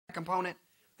component,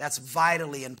 that's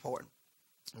vitally important.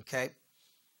 Okay?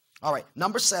 All right.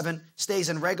 Number 7, stays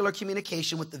in regular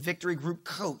communication with the Victory Group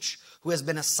coach who has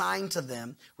been assigned to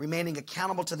them, remaining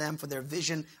accountable to them for their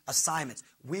vision assignments.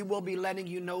 We will be letting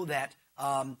you know that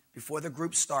before the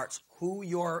group starts, who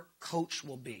your coach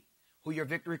will be, who your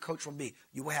Victory coach will be.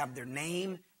 You will have their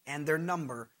name and their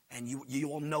number, and you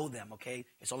will know them, okay?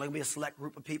 It's only going to be a select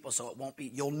group of people, so it won't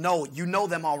be, you know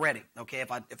them already, okay?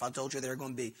 If I told you they're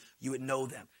going to be, you would know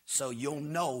them. So you'll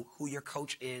know who your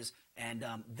coach is, and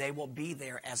they will be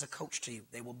there as a coach to you.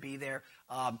 They will be there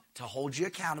to hold you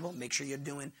accountable, make sure you're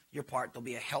doing your part. There'll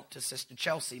be a help to Sister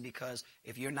Chelsea, because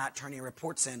if you're not turning your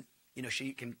reports in,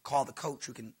 she can call the coach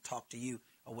who can talk to you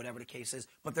or whatever the case is.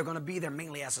 But they're going to be there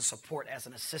mainly as a support, as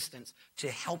an assistance to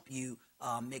help you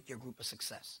make your group a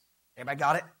success. Everybody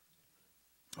got it?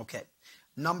 Okay.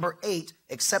 Number 8,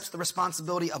 accepts the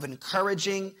responsibility of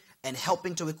encouraging and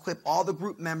helping to equip all the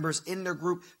group members in their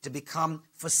group to become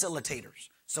facilitators.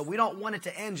 So we don't want it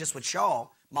to end just with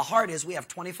y'all. My heart is we have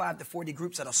 25 to 40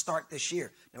 groups that'll start this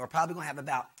year. Now we're probably going to have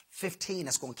about 15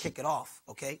 that's going to kick it off.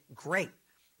 Okay? Great.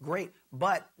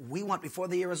 But we want, before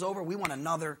the year is over, we want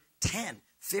another 10,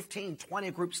 15,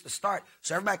 20 groups to start.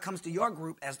 So everybody comes to your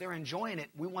group as they're enjoying it.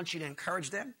 We want you to encourage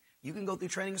them. You can go through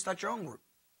training and start your own group.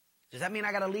 Does that mean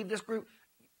I got to leave this group?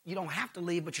 You don't have to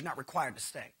leave, but you're not required to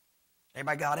stay.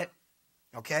 Everybody got it?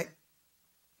 Okay?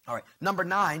 All right. Number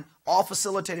 9, all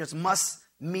facilitators must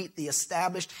meet the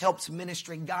established helps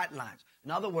ministry guidelines. In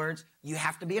other words, you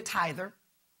have to be a tither.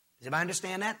 Does anybody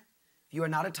understand that? If you are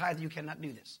not a tither, you cannot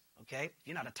do this. Okay? If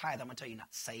you're not a tither, I'm going to tell you you're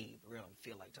not saved. I really don't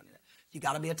feel like telling you that. You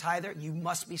got to be a tither. You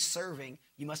must be serving.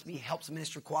 You must be helps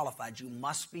ministry qualified. You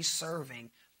must be serving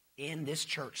in this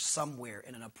church somewhere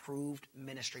in an approved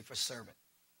ministry for serving.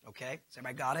 Okay? Does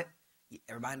everybody got it?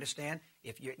 Everybody understand?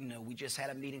 If you're, we just had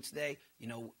a meeting today.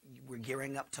 We're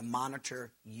gearing up to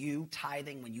monitor you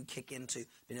tithing when you kick into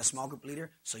being a small group leader.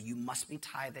 So you must be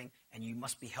tithing, and you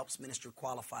must be helps ministry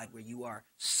qualified, where you are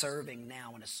serving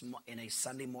now in a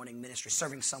Sunday morning ministry,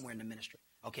 serving somewhere in the ministry.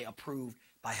 Okay, approved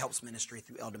by helps ministry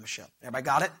through Elder Michelle. Everybody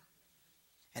got it?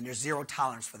 And there's 0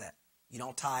 tolerance for that. You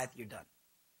don't tithe, you're done.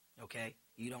 Okay?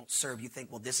 You don't serve. You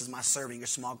think, well, this is my serving your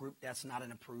small group. That's not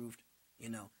an approved.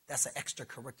 That's an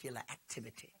extracurricular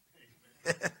activity.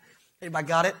 Anybody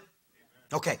got it?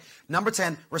 Okay. Number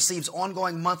 10, receives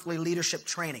ongoing monthly leadership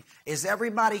training. Is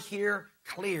everybody here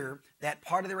clear that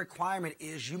part of the requirement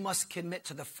is you must commit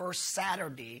to the first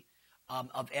Saturday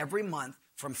of every month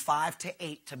from 5 to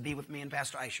 8 to be with me and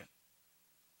Pastor Aisha?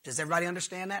 Does everybody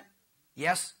understand that?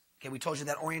 Yes? Okay, we told you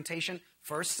that orientation.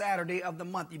 First Saturday of the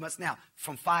month, you must now.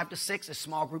 From 5 to 6 is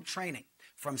small group training.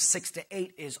 From 6 to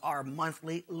 8 is our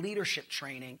monthly leadership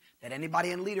training that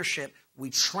anybody in leadership, we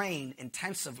train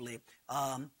intensively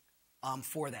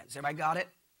for that. Has everybody got it?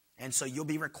 And so you'll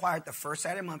be required the first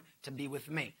Saturday of the month to be with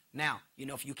me. Now,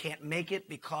 if you can't make it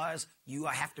because you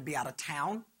have to be out of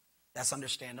town, that's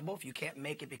understandable. If you can't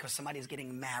make it because somebody's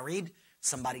getting married,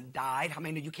 somebody died, how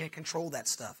many of you can't control that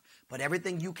stuff? But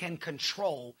everything you can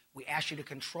control, we ask you to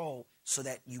control so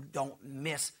that you don't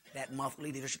miss that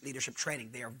monthly leadership training.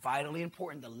 They are vitally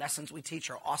important. The lessons we teach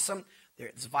are awesome.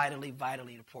 It's vitally,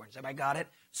 vitally important. Has everybody got it?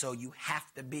 So you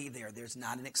have to be there. There's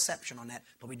not an exception on that,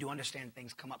 but we do understand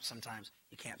things come up sometimes.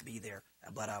 You can't be there,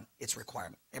 but it's a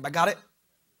requirement. Everybody got it?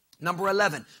 Number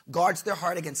 11, guards their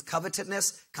heart against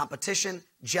covetousness, competition,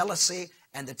 jealousy,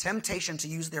 and the temptation to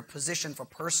use their position for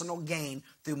personal gain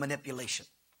through manipulation.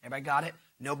 Everybody got it?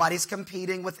 Nobody's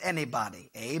competing with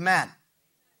anybody. Amen.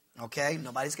 Okay?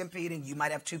 Nobody's competing. You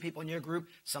might have 2 people in your group.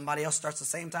 Somebody else starts the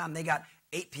same time. They got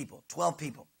 8 people, 12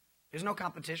 people. There's no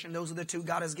competition. Those are the 2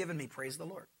 God has given me. Praise the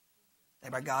Lord.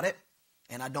 Everybody got it?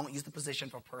 And I don't use the position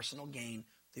for personal gain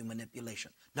through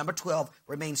manipulation. Number 12,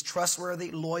 remains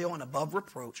trustworthy, loyal, and above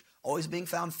reproach, always being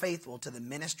found faithful to the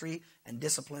ministry and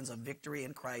disciplines of Victory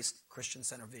in Christ Christian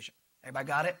Center Vision. Everybody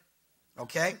got it?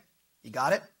 Okay? You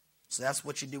got it? So that's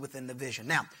what you do within the vision.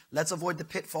 Now, let's avoid the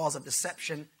pitfalls of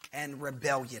deception and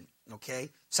rebellion. Okay?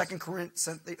 2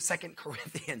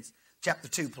 Corinthians chapter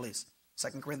 2, please.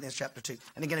 2 Corinthians chapter 2.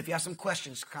 And again, if you have some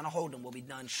questions, kind of hold them. We'll be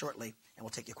done shortly, and we'll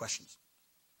take your questions.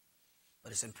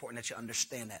 But it's important that you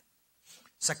understand that.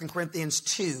 2 Corinthians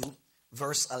 2,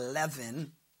 verse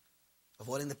 11,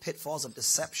 avoiding the pitfalls of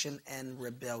deception and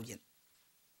rebellion.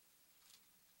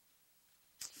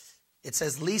 It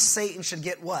says, lest Satan should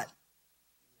get what?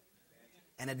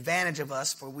 An advantage of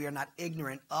us, for we are not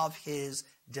ignorant of his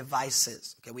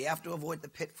devices. Okay, we have to avoid the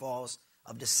pitfalls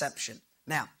of deception.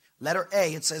 Now, letter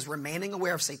A, it says, remaining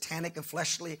aware of satanic and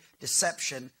fleshly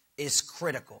deception is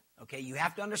critical. Okay, you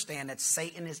have to understand that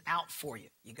Satan is out for you.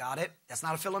 You got it? That's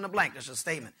not a fill in the blank. That's a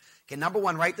statement. Okay, number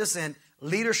one, write this in.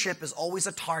 Leadership is always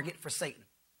a target for Satan.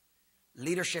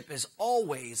 Leadership is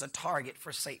always a target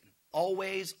for Satan.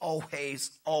 Always,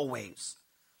 always, always.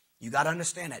 You got to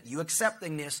understand that. You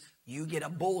accepting this, you get a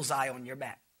bullseye on your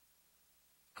back.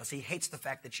 Because he hates the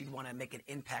fact that you'd want to make an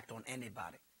impact on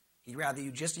anybody. He'd rather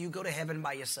you go to heaven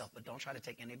by yourself, but don't try to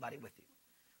take anybody with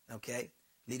you. Okay?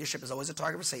 Leadership is always a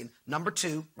target for Satan. Number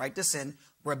two, write this in.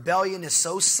 Rebellion is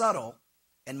so subtle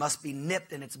and must be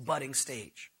nipped in its budding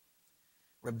stage.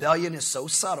 Rebellion is so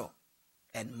subtle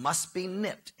and must be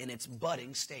nipped in its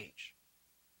budding stage.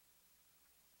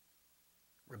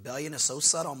 Rebellion is so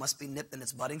subtle, must be nipped in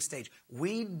its budding stage.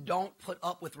 We don't put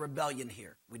up with rebellion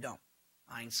here. We don't.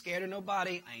 I ain't scared of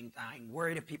nobody. I ain't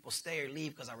worried if people stay or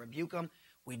leave because I rebuke them.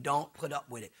 We don't put up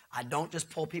with it. I don't just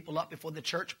pull people up before the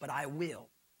church, but I will.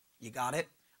 You got it?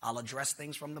 I'll address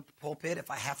things from the pulpit if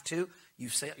I have to. You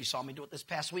saw me do it this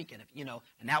past weekend,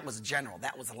 and that was general.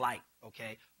 That was light,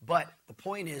 okay? But the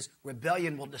point is,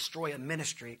 rebellion will destroy a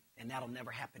ministry, and that'll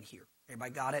never happen here.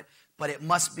 Everybody got it? But it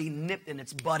must be nipped in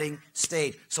its budding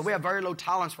stage. So we have very low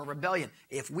tolerance for rebellion.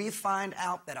 If we find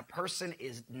out that a person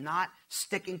is not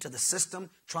sticking to the system,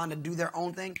 trying to do their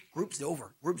own thing, group's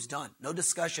over. Group's done. No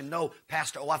discussion. No,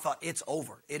 Pastor, I thought it's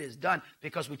over. It is done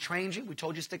because we trained you. We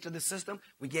told you to stick to the system.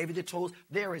 We gave you the tools.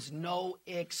 There is no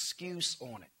excuse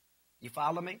on it. You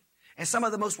follow me? And some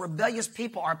of the most rebellious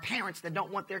people are parents that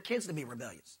don't want their kids to be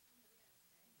rebellious.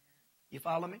 You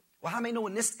follow me? Well, how many know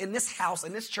in this house,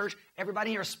 in this church, everybody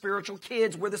here are spiritual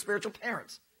kids. We're the spiritual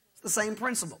parents. It's the same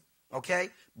principle, okay?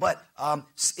 But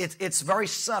it's very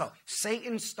subtle.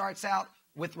 Satan starts out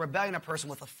with rebellion a person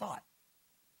with a thought.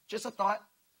 Just a thought.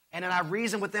 And then I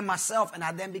reason within myself, and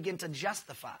I then begin to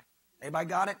justify. Everybody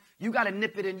got it? You got to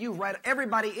nip it in you, right?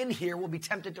 Everybody in here will be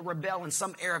tempted to rebel in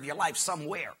some area of your life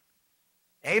somewhere.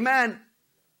 Amen.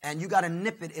 And you got to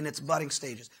nip it in its budding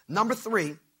stages. Number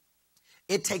three,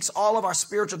 it takes all of our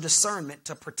spiritual discernment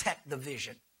to protect the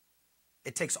vision.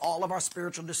 It takes all of our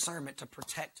spiritual discernment to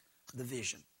protect the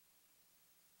vision.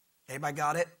 Everybody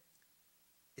got it?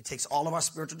 It takes all of our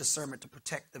spiritual discernment to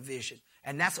protect the vision.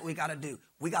 And that's what we got to do.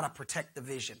 We got to protect the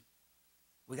vision.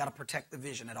 We got to protect the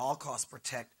vision. At all costs,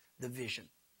 protect the vision.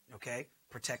 Okay?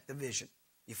 Protect the vision.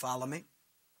 You follow me?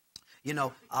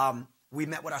 We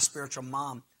met with our spiritual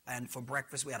mom, and for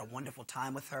breakfast, we had a wonderful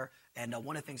time with her. And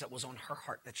one of the things that was on her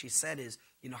heart that she said is,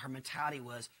 her mentality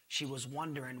was, she was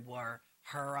wondering were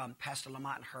her, Pastor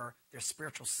Lamont and their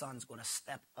spiritual sons going to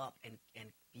step up and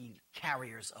be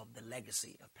carriers of the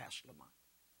legacy of Pastor Lamont?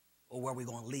 Or were we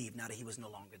going to leave now that he was no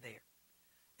longer there?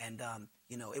 And,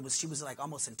 she was like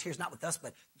almost in tears, not with us,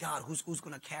 but God, who's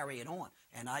going to carry it on?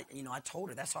 And I told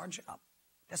her, that's our job.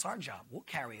 That's our job. We'll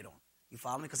carry it on. You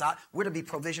follow me? Because we're to be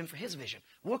provision for his vision.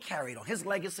 We'll carry it on. His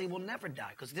legacy will never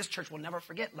die because this church will never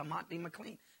forget Lamont D.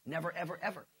 McLean. Never, ever,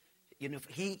 ever.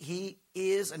 He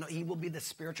is and he will be the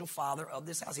spiritual father of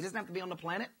this house. He doesn't have to be on the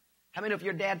planet. How many of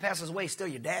your dad passes away, still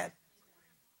your dad?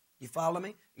 You follow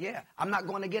me? Yeah. I'm not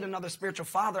going to get another spiritual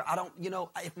father. I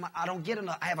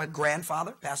have a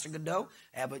grandfather, Pastor Godot.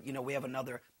 We have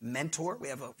another mentor. We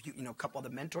have a couple other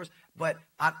mentors. But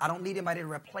I don't need anybody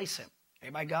to replace him.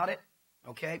 Everybody got it?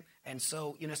 Okay? And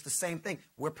so, it's the same thing.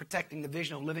 We're protecting the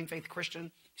vision of Living Faith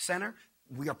Christian Center.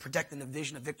 We are protecting the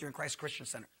vision of Victory in Christ Christian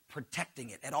Center. Protecting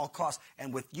it at all costs.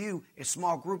 And with you, a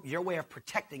small group, your way of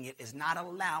protecting it is not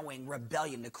allowing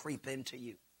rebellion to creep into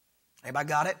you. Everybody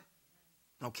got it?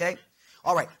 Okay?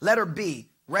 All right. Letter B,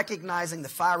 recognizing the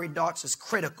fiery darts is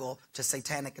critical to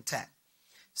satanic attack.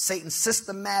 Satan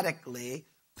systematically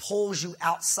pulls you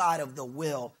outside of the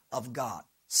will of God.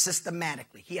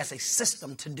 Systematically. He has a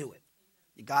system to do it.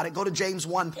 You got it? Go to James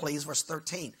 1, please, verse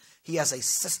 13. He has a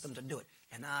system to do it.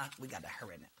 And we got to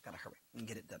hurry now. We got to hurry and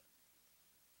get it done.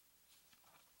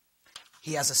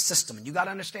 He has a system. And you got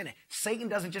to understand it. Satan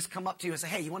doesn't just come up to you and say,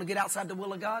 hey, you want to get outside the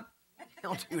will of God?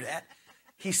 Don't do that.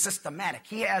 He's systematic.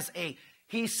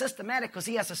 He's systematic because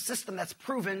he has a system that's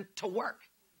proven to work.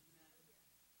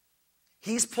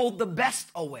 He's pulled the best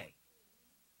away.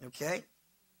 Okay?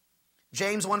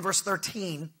 James 1, verse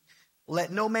 13.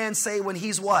 Let no man say when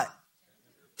he's what?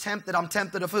 Tempted. I'm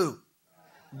tempted of who?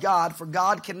 God. For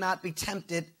God cannot be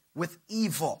tempted with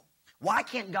evil. Why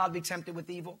can't God be tempted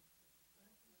with evil?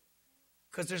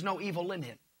 Because there's no evil in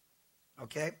him.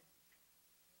 Okay?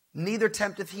 Neither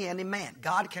tempteth he any man.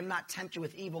 God cannot tempt you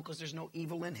with evil because there's no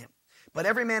evil in him. But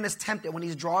every man is tempted when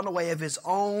he's drawn away of his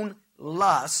own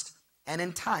lust and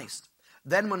enticed.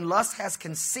 Then when lust has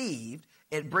conceived,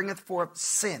 it bringeth forth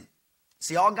sin.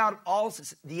 See, all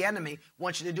the enemy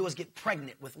wants you to do is get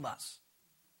pregnant with lust.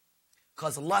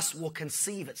 because lust will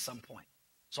conceive at some point.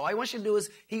 So all he wants you to do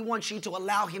is he wants you to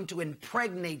allow him to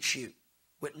impregnate you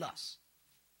with lust.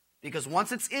 Because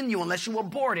once it's in you, unless you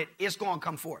abort it, it's going to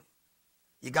come forth.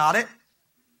 You got it?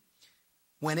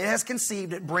 When it has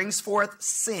conceived, it brings forth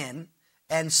sin,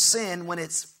 and sin, when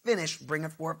it's finished,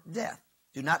 bringeth forth death.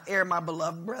 Do not err, my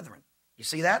beloved brethren. You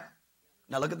see that?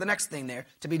 Now look at the next thing there.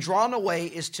 To be drawn away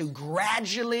is to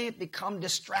gradually become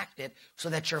distracted so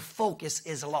that your focus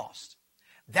is lost.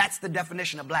 That's the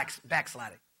definition of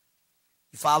backsliding.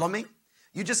 You follow me?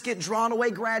 You just get drawn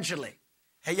away gradually.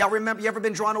 Hey, y'all remember, you ever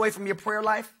been drawn away from your prayer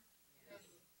life?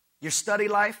 Your study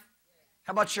life?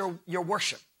 How about your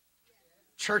worship?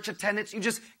 Church attendance? You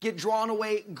just get drawn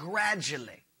away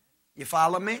gradually. You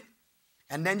follow me?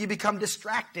 And then you become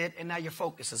distracted and now your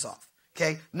focus is off.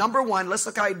 Okay, number one, let's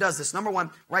look how he does this. Number one,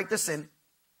 write this in.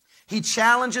 He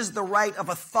challenges the right of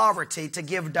authority to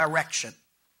give direction.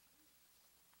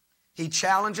 He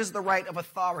challenges the right of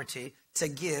authority to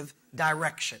give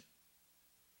direction.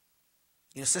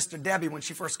 You know, Sister Debbie, when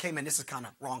she first came in, this is kind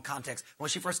of wrong context. When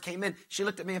she first came in, she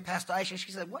looked at me and Pastor Aisha, and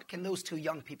she said, what can those two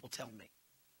young people tell me?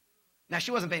 Now,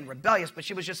 she wasn't being rebellious, but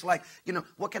she was just like, you know,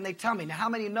 what can they tell me? Now, how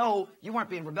many know you weren't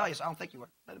being rebellious? I don't think you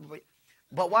were.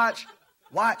 But watch.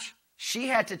 She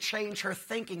had to change her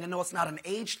thinking and know it's not an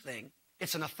age thing.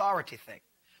 It's an authority thing.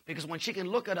 Because when she can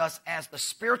look at us as the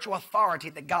spiritual authority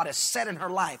that God has set in her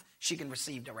life, she can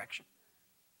receive direction.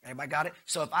 Everybody got it?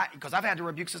 So because I've had to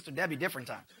rebuke Sister Debbie different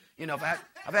times. You know,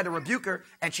 I've had to rebuke her,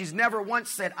 and she's never once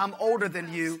said, I'm older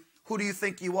than you. Who do you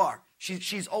think you are?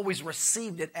 She's always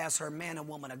received it as her man and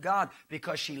woman of God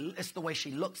because it's the way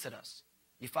she looks at us.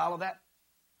 You follow that?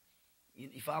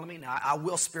 You follow me? Now, I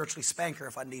will spiritually spank her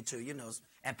if I need to, you know,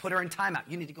 and put her in timeout.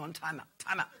 You need to go in timeout.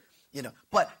 You know,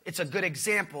 but it's a good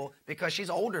example because she's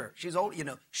older. She's old, you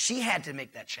know. She had to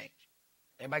make that change.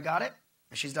 Everybody got it?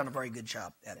 And she's done a very good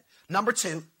job at it. Number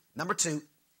two,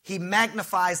 he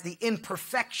magnifies the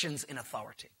imperfections in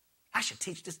authority. I should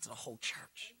teach this to the whole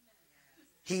church.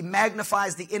 He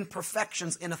magnifies the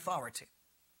imperfections in authority.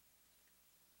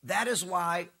 That is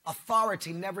why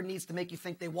authority never needs to make you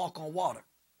think they walk on water.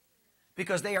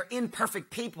 Because they are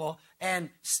imperfect people. And,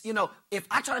 you know, if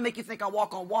I try to make you think I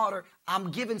walk on water,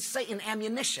 I'm giving Satan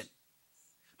ammunition.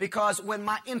 Because when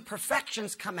my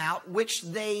imperfections come out, which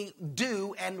they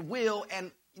do and will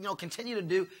and, you know, continue to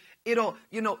do, it'll,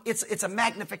 you know, it's a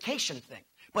magnification thing.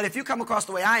 But if you come across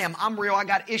the way I am, I'm real, I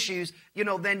got issues, you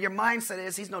know, then your mindset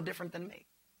is he's no different than me.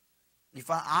 You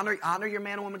honor your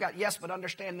man and woman of God. Yes, but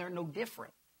understand they're no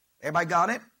different. Everybody got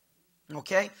it?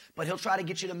 Okay? But he'll try to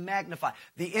get you to magnify.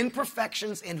 The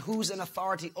imperfections in who's in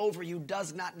authority over you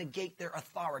does not negate their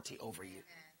authority over you.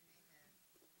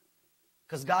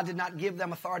 Because God did not give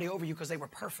them authority over you because they were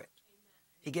perfect.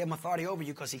 He gave them authority over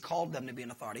you because he called them to be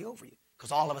an authority over you.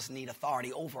 Because all of us need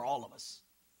authority over all of us.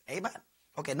 Amen?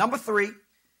 Okay, number three,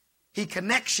 he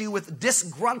connects you with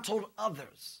disgruntled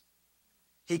others.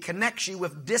 He connects you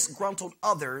with disgruntled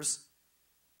others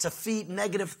to feed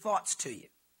negative thoughts to you.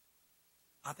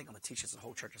 I think I'm going to teach this to the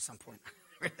whole church at some point.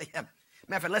 Really am.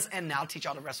 Matter of fact, let's end now. I'll teach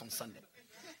y'all the rest on Sunday.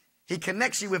 He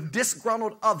connects you with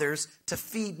disgruntled others to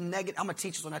feed negative. I'm going to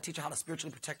teach this when I teach you how to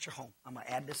spiritually protect your home. I'm going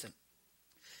to add this in.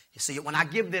 You see, when I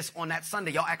give this on that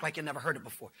Sunday, y'all act like you never heard it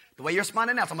before. The way you're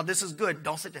responding now, talking about this is good.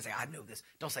 Don't sit there and say, I know this.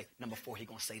 Don't say, number 4, he's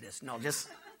going to say this. No, just,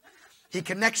 he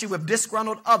connects you with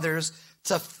disgruntled others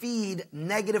to feed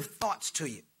negative thoughts to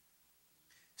you.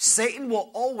 Satan will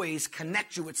always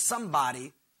connect you with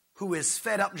somebody who is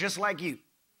fed up just like you.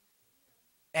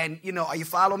 And, you know, are you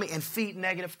following me? And feed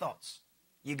negative thoughts.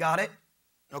 You got it?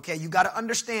 Okay, you got to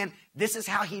understand this is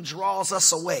how he draws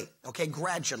us away. Okay,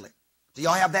 gradually. Do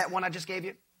y'all have that one I just gave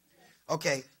you?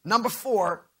 Okay, number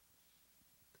 4,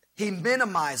 he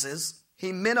minimizes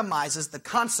the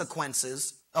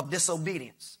consequences of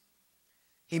disobedience.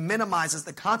 He minimizes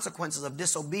the consequences of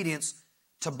disobedience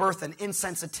to birth an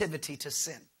insensitivity to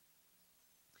sin.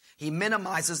 He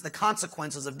minimizes the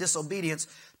consequences of disobedience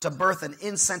to birth an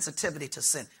insensitivity to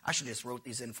sin. I should just wrote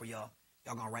these in for y'all.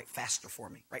 Y'all going to write faster for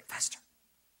me. Write faster.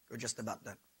 We're just about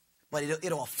done. But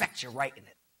it'll affect you writing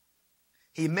it.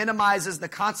 He minimizes the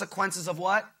consequences of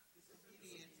what?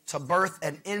 To birth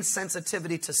an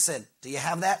insensitivity to sin. Do you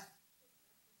have that?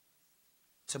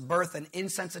 To birth an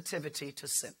insensitivity to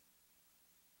sin.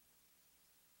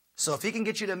 So if he can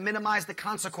get you to minimize the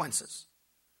consequences,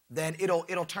 then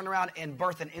it'll turn around and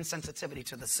birth an insensitivity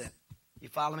to the sin. You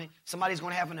follow me? Somebody's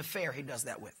going to have an affair, he does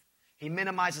that with. He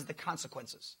minimizes the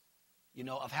consequences, you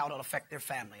know, of how it'll affect their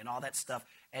family and all that stuff.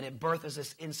 And it births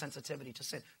this insensitivity to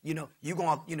sin. You know,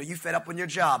 you fed up on your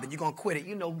job and you're going to quit it.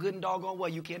 You know good and doggone well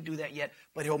you can't do that yet,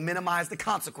 but he'll minimize the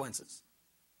consequences.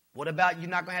 What about you're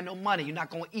not going to have no money? You're not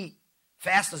going to eat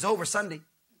Fast is over Sunday.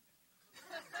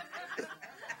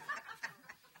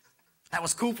 That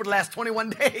was cool for the last 21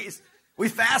 days. We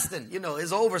fasting,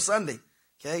 it's over Sunday.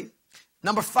 Okay.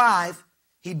 Number 5,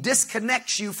 he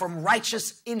disconnects you from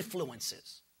righteous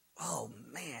influences. Oh,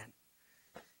 man.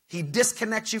 He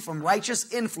disconnects you from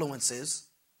righteous influences.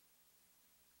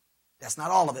 That's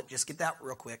not all of it. Just get that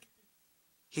real quick.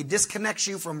 He disconnects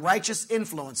you from righteous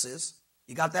influences.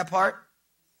 You got that part?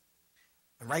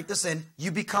 And write this in.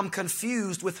 You become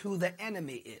confused with who the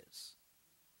enemy is.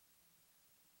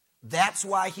 That's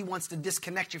why he wants to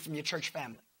disconnect you from your church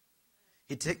family.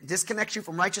 He disconnects you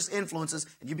from righteous influences,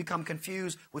 and you become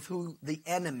confused with who the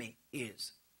enemy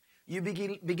is. You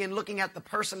begin looking at the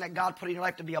person that God put in your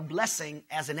life to be a blessing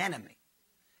as an enemy,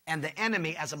 and the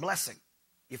enemy as a blessing.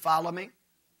 You follow me?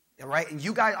 All right? And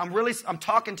you guys, I'm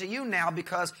talking to you now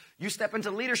because you step into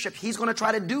leadership. He's going to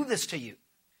try to do this to you.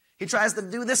 He tries to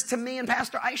do this to me and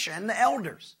Pastor Aisha and the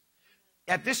elders.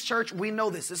 At this church, we know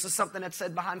this. This is something that's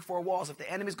said behind 4 walls. If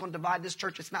the enemy's going to divide this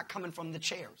church, it's not coming from the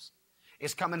chairs.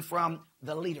 It's coming from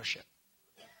the leadership.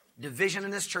 Division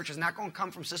in this church is not going to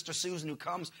come from Sister Susan who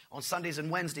comes on Sundays and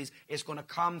Wednesdays. It's going to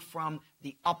come from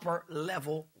the upper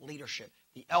level leadership.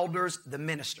 The elders, the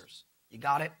ministers. You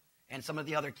got it? And some of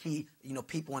the other key,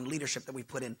 people in leadership that we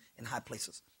put in high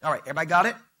places. All right, everybody got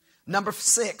it? Number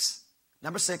 6,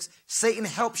 Satan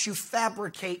helps you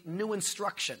fabricate new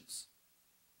instructions.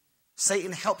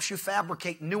 Satan helps you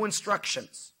fabricate new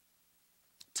instructions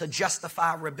to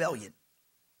justify rebellion.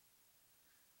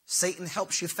 Satan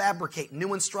helps you fabricate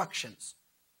new instructions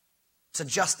to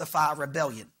justify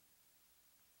rebellion.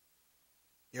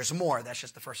 There's more. That's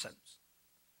just the first sentence.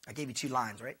 I gave you 2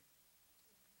 lines, right?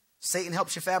 Satan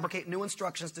helps you fabricate new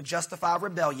instructions to justify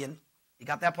rebellion. You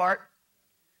got that part?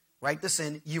 Write this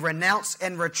in. You renounce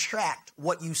and retract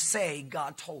what you say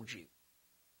God told you.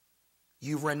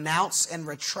 You renounce and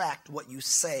retract what you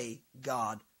say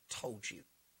God told you.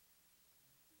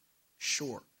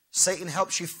 Sure. Satan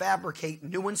helps you fabricate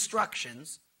new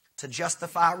instructions to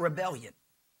justify rebellion.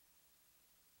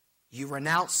 You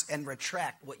renounce and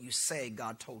retract what you say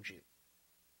God told you.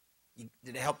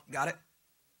 Did it help? Got it?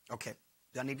 Okay.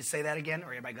 Do I need to say that again, or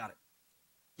everybody got it?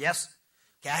 Yes?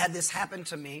 Okay, I had this happen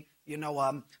to me.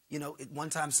 One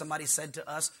time somebody said to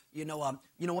us,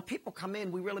 when people come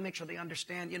in, we really make sure they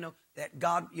understand, that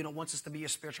God, wants us to be your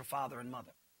spiritual father and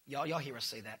mother. Y'all hear us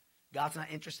say that. God's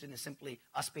not interested in simply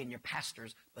us being your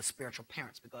pastors, but spiritual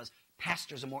parents, because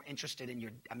pastors are more interested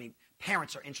in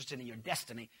parents are interested in your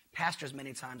destiny. Pastors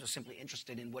many times are simply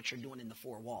interested in what you're doing in the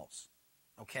 4 walls.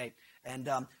 Okay? And,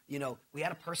 we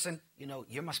had a person,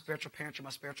 you're my spiritual parents, you're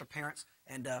my spiritual parents.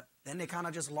 And then they kind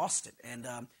of just lost it. And,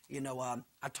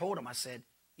 I told them, I said,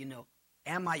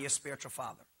 am I your spiritual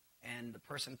father? And the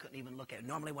person couldn't even look at it.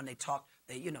 Normally when they talk,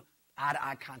 they,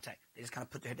 eye-to-eye contact. They just kind of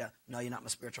put their head down. No, you're not my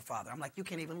spiritual father. I'm like, you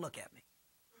can't even look at me.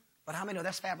 But how many know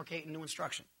that's fabricating new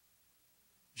instruction?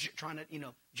 Trying to,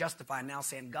 justify now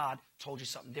saying God told you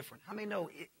something different. How many know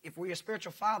if we're your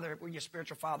spiritual father,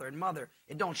 and mother,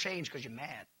 it don't change because you're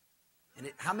mad?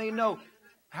 And how many know,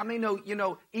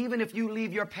 even if you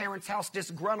leave your parents' house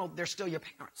disgruntled, they're still your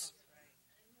parents.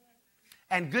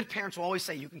 And good parents will always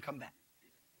say, you can come back.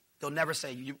 They'll never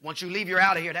say, once you leave, you're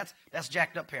out of here. That's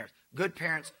jacked up parents. Good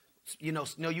parents,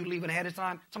 know you leaving ahead of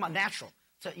time. It's about natural.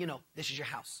 So, this is your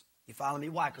house. You follow me?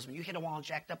 Why? Because when you hit a wall and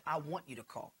jacked up, I want you to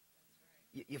call.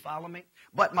 You follow me?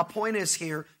 But my point is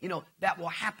here, that will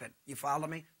happen. You follow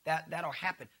me? That'll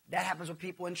happen. That happens with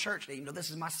people in church. They, this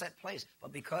is my set place.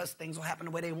 But because things will happen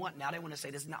the way they want, now they want to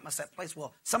say, this is not my set place.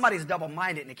 Well, somebody's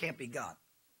double-minded and it can't be God.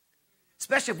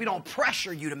 Especially if we don't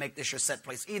pressure you to make this your set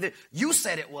place. Either you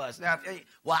said it was. Now,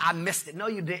 well, I missed it. No,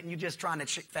 you didn't. You're just trying to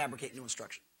fabricate new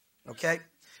instruction. Okay?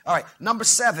 All right. Number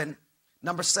seven.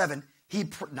 Now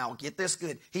get this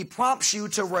good. He prompts you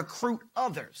to recruit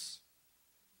others.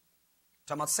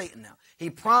 I'm talking about Satan now.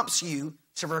 He prompts you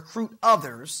to recruit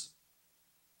others.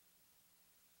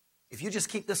 If you just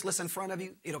keep this list in front of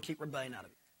you, it'll keep rebellion out of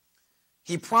you.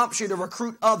 He prompts you to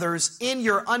recruit others in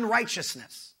your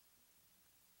unrighteousness.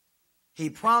 He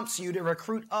prompts you to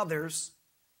recruit others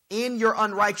in your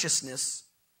unrighteousness.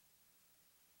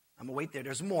 I'm going to wait there.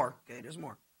 There's more. Okay, there's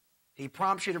more. He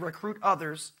prompts you to recruit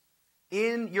others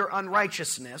in your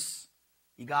unrighteousness.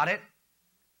 You got it?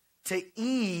 To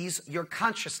ease your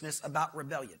consciousness about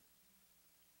rebellion.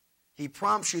 He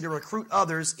prompts you to recruit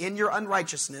others in your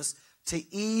unrighteousness to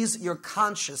ease your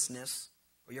consciousness,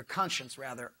 or your conscience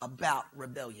rather, about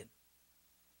rebellion.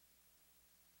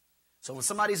 So when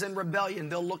somebody's in rebellion,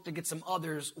 they'll look to get some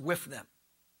others with them.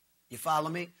 You follow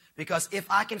me? Because if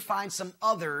I can find some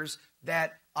others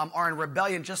that are in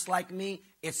rebellion just like me,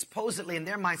 it supposedly in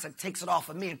their mindset takes it off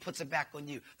of me and puts it back on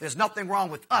you. There's nothing wrong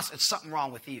with us. It's something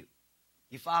wrong with you.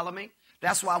 You follow me?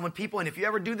 That's why when people, and if you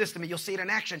ever do this to me, you'll see it in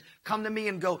action, come to me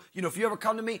and go, if you ever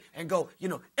come to me and go,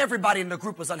 everybody in the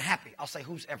group was unhappy. I'll say,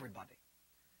 who's everybody?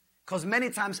 Because many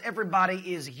times everybody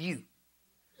is you.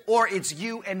 Or it's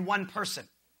you and one person.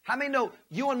 How many know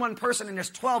you and one person and there's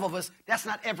 12 of us? That's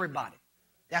not everybody.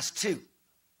 That's 2.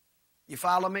 You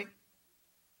follow me?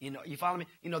 You follow me?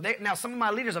 Now some of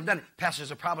my leaders have done it. Pastor,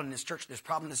 there's a problem in this church. There's a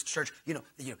problem in this church.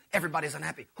 Everybody's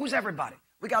unhappy. Who's everybody?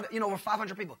 We got, over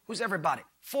 500 people. Who's everybody?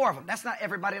 4 of them. That's not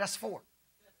everybody. That's 4.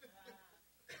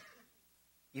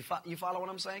 You follow what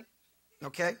I'm saying?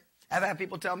 Okay. I've had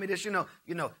people tell me this.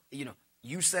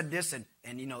 You said this and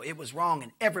it was wrong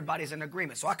and everybody's in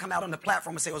agreement. So I come out on the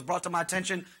platform and say it was brought to my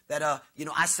attention that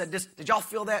I said this. Did y'all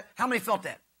feel that? How many felt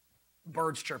that?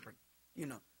 Birds chirping.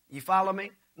 You follow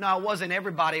me? No, it wasn't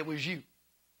everybody. It was you.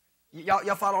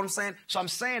 Y'all follow what I'm saying? So I'm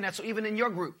saying that so even in your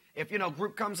group, if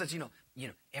group comes that's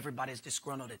everybody's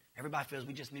disgruntled and everybody feels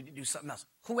we just need to do something else.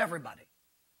 Who everybody?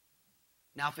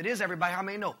 Now if it is everybody, how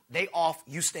many know? They off,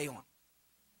 you stay on.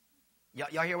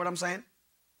 Y'all hear what I'm saying?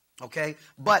 Okay,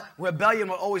 but rebellion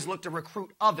will always look to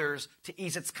recruit others to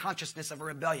ease its consciousness of a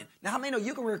rebellion. Now, how many know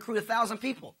you can recruit 1,000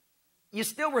 people? You're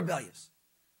still rebellious.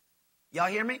 Y'all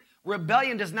hear me?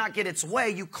 Rebellion does not get its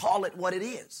way. You call it what it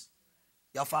is.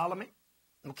 Y'all follow me?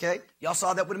 Okay, y'all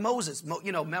saw that with Moses.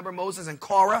 Remember Moses and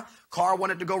Korah? Korah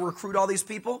wanted to go recruit all these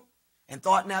people and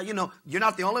thought, now, you're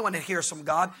not the only one that hears from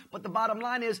God. But the bottom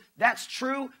line is, that's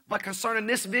true. But concerning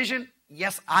this vision,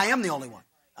 yes, I am the only one.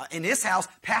 In this house,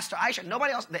 Pastor Aisha,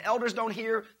 nobody else, the elders don't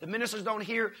hear, the ministers don't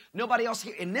hear, nobody else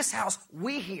hear. In this house,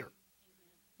 we hear.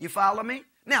 You follow me?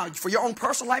 Now, for your own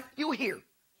personal life, you hear.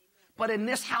 But in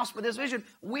this house, for this vision,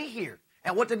 we hear.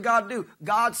 And what did God do?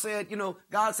 God said,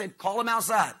 call them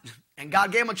outside. And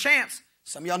God gave them a chance.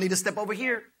 Some of y'all need to step over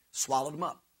here, swallow them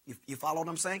up. You follow what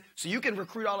I'm saying? So you can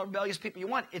recruit all the rebellious people you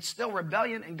want. It's still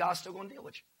rebellion, and God's still going to deal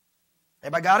with you.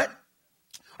 Everybody got it?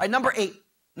 All right, number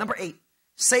 8.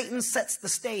 Satan sets the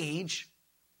stage.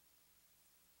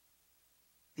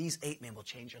 These 8 men will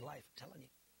change your life, I'm telling you.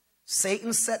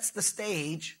 Satan sets the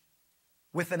stage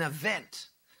with an event.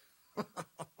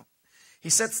 He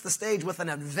sets the stage with an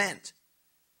event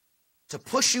to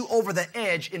push you over the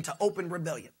edge into open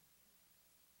rebellion.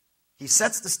 He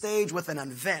sets the stage with an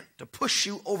event to push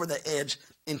you over the edge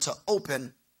into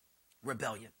open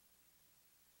rebellion.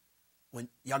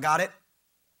 Y'all got it?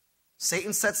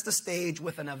 Satan sets the stage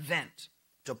with an event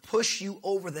to push you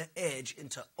over the edge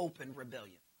into open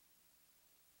rebellion.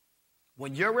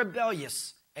 When you're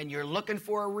rebellious and you're looking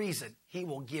for a reason, he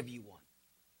will give you one.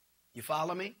 You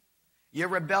follow me? You're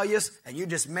rebellious and you're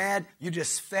just mad, you're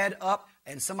just fed up,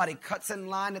 and somebody cuts in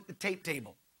line at the tape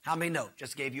table. How many know?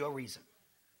 Just gave you a reason.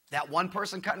 That one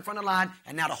person cut in front of the line,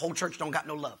 and now the whole church don't got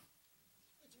no love.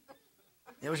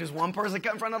 There was just one person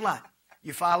cut in front of the line.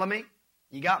 You follow me?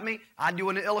 You got me? I do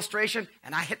an illustration,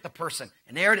 and I hit the person.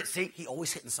 And there it is. See, he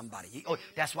always hitting somebody.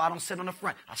 That's why I don't sit on the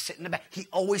front. I sit in the back. He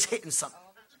always hitting something.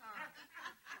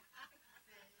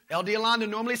 LD Yolanda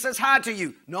normally says hi to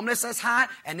you. Normally says hi.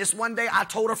 And this one day, I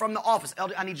told her from the office,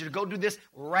 LD, I need you to go do this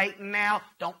right now.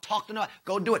 Don't talk to no.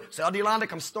 Go do it. So LD Yolanda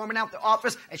comes storming out the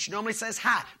office, and she normally says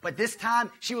hi. But this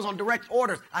time, she was on direct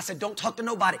orders. I said, don't talk to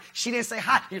nobody. She didn't say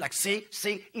hi. You're like, see,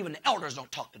 even the elders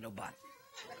don't talk to nobody.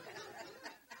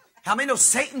 How many know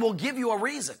Satan will give you a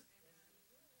reason?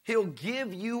 He'll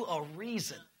give you a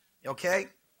reason. Okay?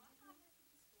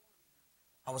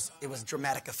 It was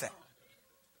dramatic effect.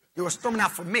 It was storming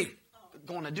out for me.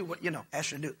 Going to do what,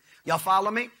 ask you to do. Y'all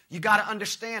follow me? You got to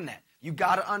understand that. You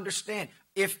got to understand.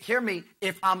 Hear me,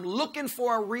 if I'm looking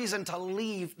for a reason to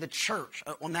leave the church,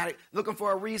 looking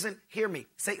for a reason, hear me,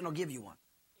 Satan will give you one.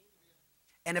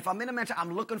 And if I'm in a mentor,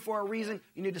 I'm looking for a reason,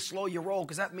 you need to slow your roll,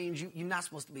 because that means you're not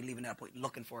supposed to be leaving that point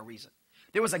looking for a reason.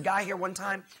 There was a guy here one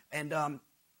time, and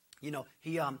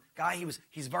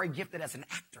he's very gifted as an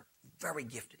actor. Very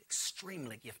gifted,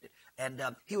 extremely gifted. And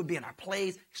he would be in our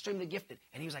plays, extremely gifted.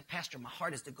 And he was like, Pastor, my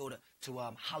heart is to go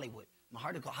to Hollywood. My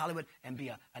heart is to go to Hollywood and be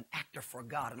an actor for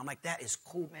God. And I'm like, that is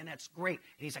cool, man. That's great.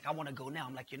 And he's like, I want to go now.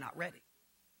 I'm like, you're not ready.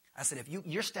 I said, if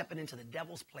you're stepping into the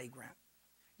devil's playground,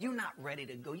 you're not ready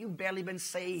to go. You've barely been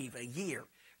saved a year.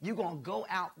 You're going to go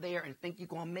out there and think you're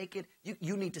going to make it.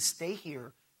 You need to stay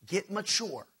here, get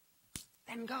mature,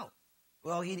 and go.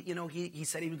 Well, he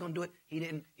said he was going to do it. He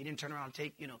didn't turn around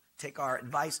and take our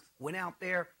advice. Went out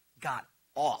there, got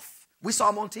off. We saw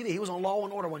him on TV. He was on Law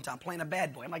and Order one time playing a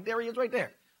bad boy. I'm like, there he is right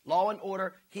there. Law and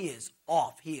Order, he is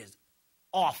off. He is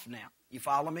off now. You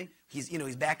follow me? He's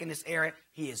back in this area.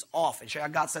 He is off. And sure,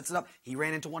 God sets it up. He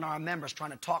ran into one of our members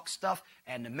trying to talk stuff,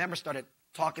 and the member started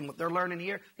talking what they're learning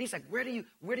here. He's like, where do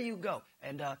you go?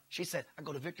 And she said, I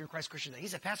go to Victory in Christ Christian. He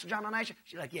said, Pastor John Onisha?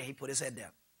 She's like, yeah, he put his head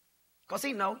down. Because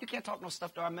he knows you can't talk no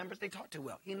stuff to our members. They talk too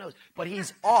well. He knows. But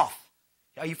he's off.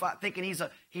 Are you thinking he's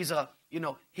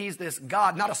this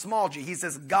God, not a small G. He's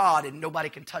this God and nobody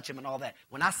can touch him and all that.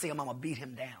 When I see him, I'm going to beat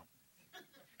him down.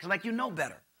 Because like you know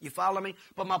better. You follow me?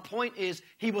 But my point is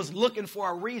he was looking for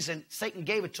a reason. Satan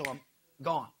gave it to him.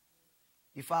 Gone.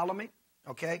 You follow me?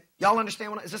 Okay. Y'all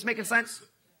understand is this making sense?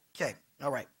 Okay.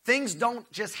 All right. Things don't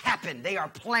just happen. They are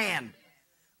planned.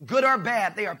 Good or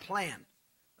bad, they are planned.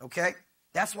 Okay.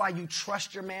 That's why you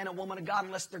trust your man and woman of God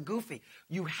unless they're goofy.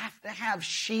 You have to have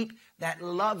sheep that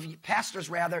love you, pastors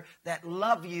rather, that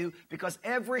love you, because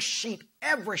every sheep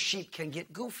can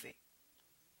get goofy.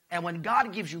 And when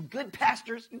God gives you good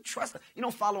pastors, you trust them. You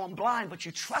don't follow them blind, but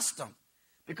you trust them.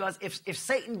 Because if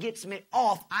Satan gets me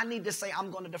off, I need to say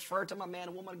I'm going to defer to my man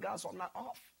and woman of God so I'm not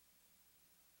off.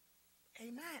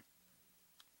 Amen.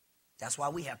 That's why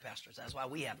we have pastors. That's why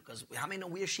we have, because how many know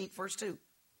we are sheep first too?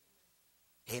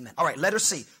 Amen. All right, letter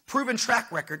C. Proven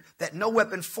track record that no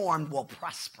weapon formed will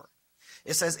prosper.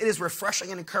 It says, it is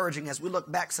refreshing and encouraging as we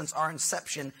look back since our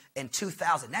inception in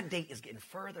 2000. That date is getting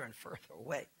further and further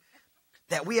away.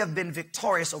 That we have been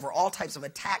victorious over all types of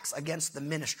attacks against the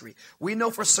ministry. We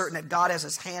know for certain that God has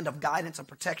his hand of guidance and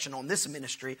protection on this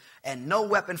ministry, and no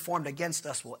weapon formed against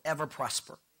us will ever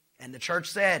prosper. And the church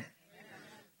said,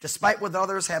 despite what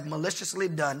others have maliciously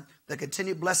done, the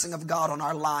continued blessing of God on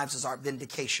our lives is our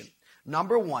vindication.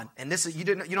 Number one, and this is you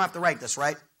don't have to write this,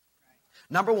 right?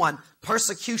 Number one,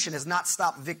 persecution has not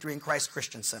stopped Victory in Christ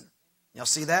Christian Center. Y'all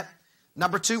see that?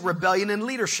 Number two, rebellion in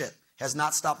leadership has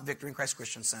not stopped Victory in Christ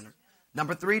Christian Center.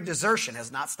 Number three, desertion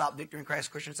has not stopped Victory in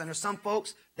Christ Christian Center. Some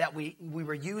folks that we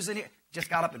were using it just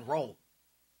got up and rolled.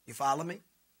 You follow me?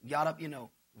 Got up,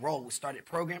 roll. We started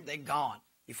program, they gone.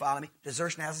 You follow me?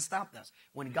 Desertion hasn't stopped us.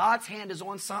 When God's hand is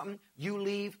on something, you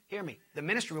leave, hear me, the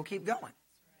ministry will keep going.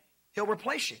 He'll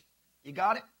replace you. You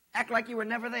got it? Act like you were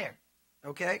never there.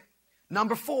 Okay?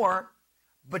 Number four,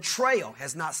 betrayal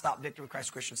has not stopped Victory in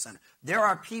Christ Christian Center. There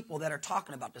are people that are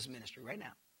talking about this ministry right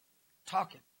now.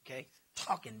 Talking, okay?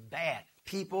 Talking bad.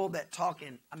 People that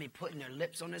putting their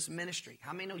lips on this ministry.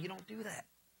 How many know you don't do that?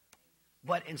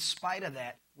 But in spite of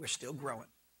that, we're still growing. In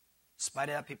spite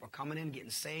of that, people are coming in, getting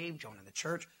saved, joining the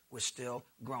church. We're still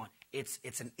growing. It's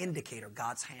an indicator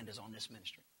God's hand is on this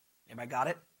ministry. Everybody got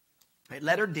it? Right,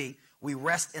 letter D, we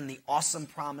rest in the awesome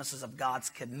promises of God's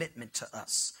commitment to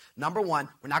us. Number one,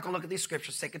 we're not going to look at these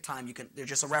scriptures. Take your time. They're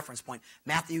just a reference point.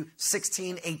 Matthew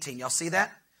 16:18. Y'all see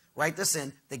that? Write this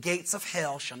in. The gates of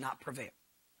hell shall not prevail.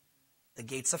 The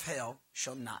gates of hell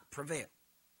shall not prevail.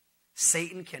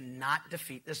 Satan cannot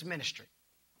defeat this ministry.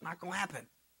 Not going to happen.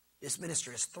 This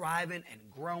ministry is thriving and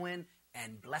growing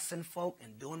and blessing folk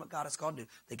and doing what God has called to do.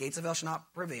 The gates of hell shall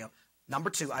not prevail. Number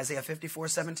two, Isaiah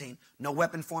 54:17. No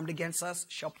weapon formed against us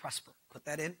shall prosper. Put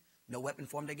that in. No weapon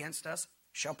formed against us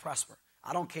shall prosper.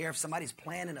 I don't care if somebody's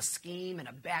planning a scheme in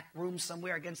a back room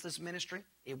somewhere against this ministry.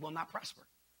 It will not prosper.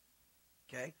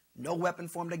 Okay? No weapon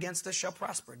formed against us shall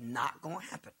prosper. Not going to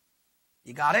happen.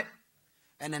 You got it?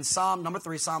 And then number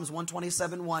three, Psalms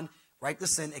 127:1. Write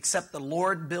this in. Except the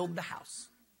Lord build the house.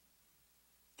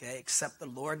 Okay? Except the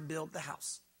Lord build the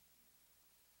house.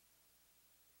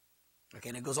 Okay,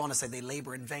 and it goes on to say they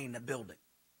labor in vain to build it.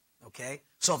 Okay?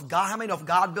 So how many know if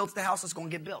God builds the house, it's going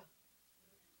to get built?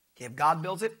 Okay, if God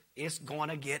builds it, it's going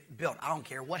to get built. I don't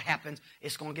care what happens,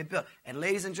 it's going to get built. And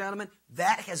ladies and gentlemen,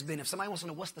 that has been, if somebody wants to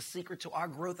know what's the secret to our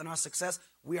growth and our success,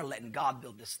 we are letting God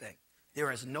build this thing.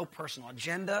 There is no personal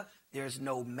agenda. There's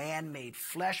no man-made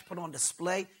flesh put on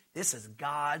display. This is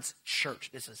God's church.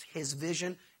 This is his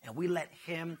vision, and we let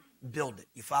him build it.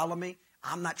 You follow me?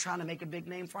 I'm not trying to make a big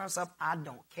name for ourselves. I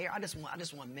don't care. I just want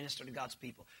to minister to God's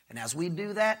people. And as we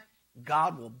do that,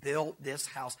 God will build this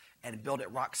house and build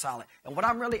it rock solid. And what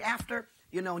I'm really after,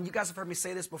 and you guys have heard me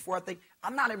say this before, I think,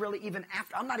 I'm not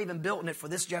even building it for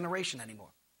this generation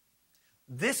anymore.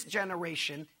 This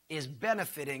generation is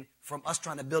benefiting from us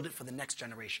trying to build it for the next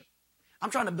generation.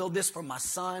 I'm trying to build this for my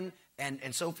son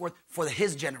and so forth for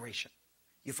his generation.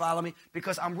 You follow me?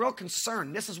 Because I'm real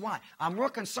concerned. This is why. I'm real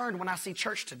concerned when I see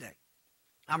church today.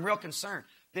 I'm real concerned.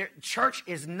 Church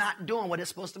is not doing what it's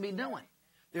supposed to be doing.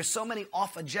 There's so many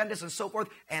off agendas and so forth.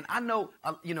 And I know,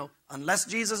 unless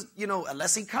Jesus,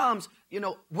 unless he comes,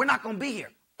 we're not going to be here.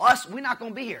 We're not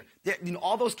going to be here.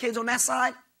 All those kids on that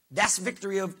side, that's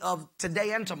victory of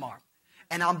today and tomorrow.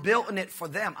 And I'm building it for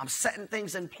them. I'm setting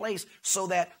things in place so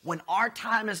that when our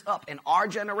time is up in our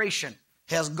generation,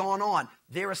 has gone on,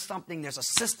 there's a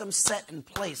system set in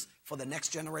place for the next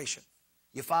generation.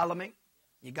 You follow me?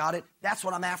 You got it? That's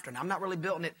what I'm after. Now, I'm not really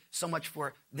building it so much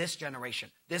for this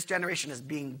generation. This generation is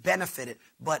being benefited,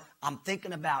 but I'm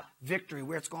thinking about victory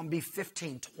where it's going to be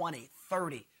 15, 20,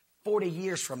 30, 40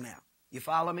 years from now. You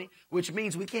follow me? Which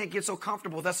means we can't get so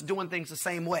comfortable with us doing things the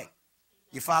same way.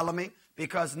 You follow me?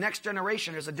 Because next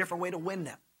generation, there's a different way to win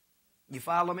them. You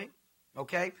follow me?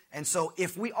 Okay? And so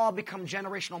if we all become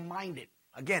generational minded,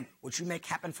 again, what you make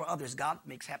happen for others, God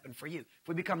makes happen for you. If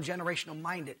we become generational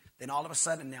minded, then all of a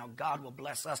sudden now God will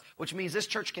bless us, which means this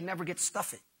church can never get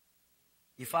stuffy.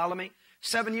 You follow me?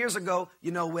 7 years ago,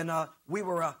 when we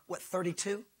were,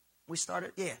 32? We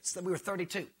started? Yeah, so we were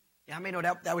 32. Yeah, I may know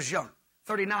that was young.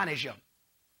 39 is young.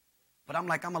 But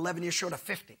I'm 11 years short of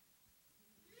 50.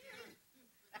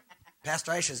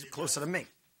 Pastor Aisha is closer to me.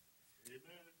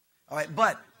 All right,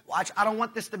 but watch, I don't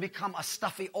want this to become a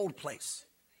stuffy old place.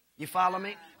 You follow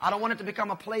me? I don't want it to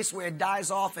become a place where it dies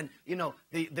off and,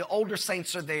 the older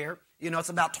saints are there. It's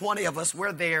about 20 of us.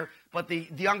 We're there, but the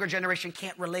younger generation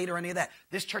can't relate or any of that.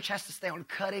 This church has to stay on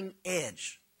cutting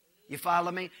edge. You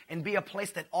follow me? And be a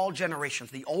place that all generations,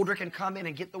 the older can come in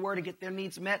and get the word and get their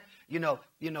needs met. The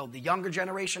younger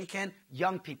generation can.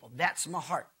 Young people. That's my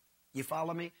heart. You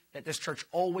follow me? That this church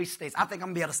always stays. I think I'm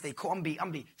going to be able to stay cool. I'm going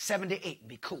to be 78 and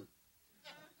be cool.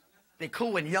 Be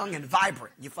cool and young and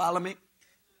vibrant. You follow me?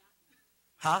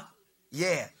 Huh?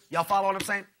 Yeah. Y'all follow what I'm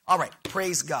saying? All right.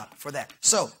 Praise God for that.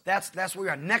 So that's where we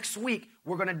are. Next week,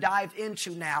 we're going to dive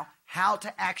into now how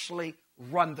to actually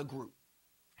run the group,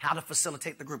 how to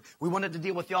facilitate the group. We wanted to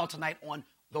deal with y'all tonight on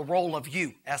the role of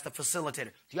you as the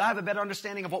facilitator. Do y'all have a better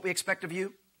understanding of what we expect of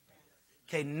you?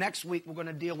 Okay. Next week, we're going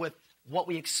to deal with what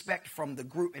we expect from the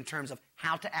group in terms of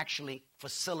how to actually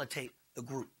facilitate the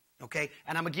group. Okay,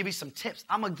 and I'm going to give you some tips.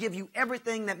 I'm going to give you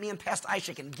everything that me and Pastor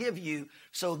Aisha can give you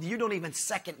so you don't even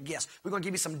second guess. We're going to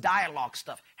give you some dialogue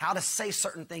stuff, how to say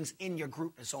certain things in your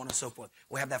group and so on and so forth.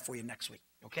 We'll have that for you next week.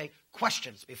 Okay,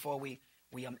 questions before we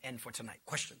end for tonight.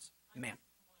 Questions, ma'am?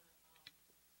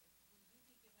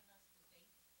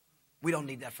 We don't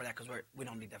need that for that because we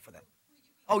don't need that for that.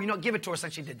 Oh, give it to her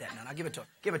since she did that. Now give it to her.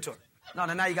 Give it to her.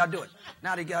 No, now you got to do it.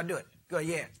 Now you got to do it. Go ahead.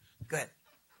 Yeah. Go ahead.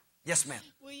 Yes, ma'am.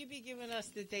 Will you be giving us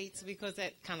the dates? Because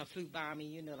that kind of flew by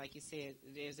me, like you said,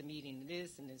 there's a meeting of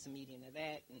this and there's a meeting of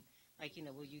that. And,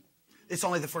 will you? It's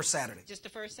only the first Saturday. Just the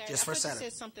first Saturday? Just first Saturday. You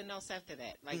said something else after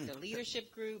that, like the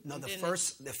leadership group? No, the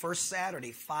first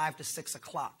Saturday, 5 to 6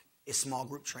 o'clock is small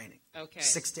group training. Okay.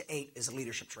 6 to 8 is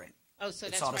leadership training. Oh, so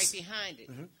that's right behind it.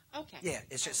 Mm-hmm. Okay. Yeah,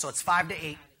 so it's 5 to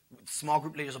 8. Small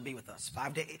group leaders will be with us.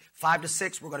 5 to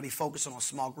 6, we're going to be focusing on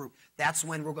small group. That's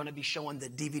when we're going to be showing the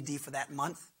DVD for that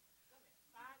month.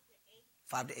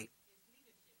 5 to 8.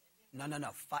 No.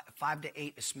 5 to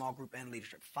 8 is small group and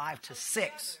leadership. 5 to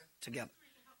 6 together.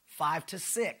 5 to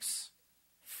 6.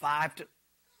 5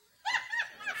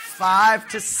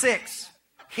 to 6.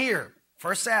 Here,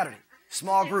 first Saturday,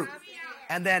 small group.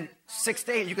 And then 6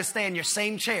 to 8, you can stay in your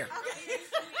same chair.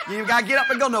 You got to get up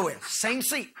and go nowhere. Same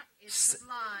seat.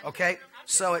 Okay?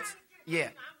 So it's,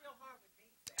 yeah.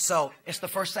 So it's the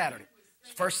first Saturday.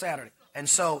 First Saturday. And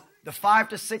so the 5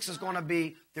 to 6 is going to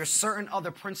be, there's certain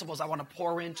other principles I want to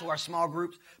pour into our small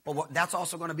groups, but that's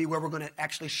also going to be where we're going to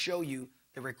actually show you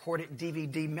the recorded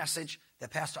DVD message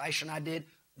that Pastor Aisha and I did.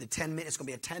 The 10 minutes, it's going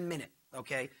to be a 10-minute,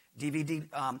 okay,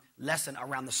 DVD lesson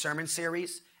around the sermon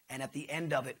series. And at the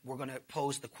end of it, we're going to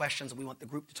pose the questions that we want the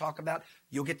group to talk about.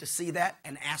 You'll get to see that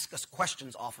and ask us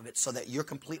questions off of it so that you're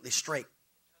completely straight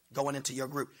going into your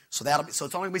group. So it's only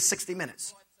going to be 60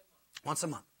 minutes. Once a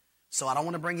month. So I don't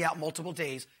want to bring you out multiple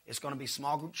days. It's going to be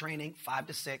small group training, 5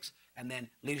 to 6, and then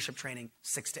leadership training,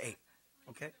 6 to 8.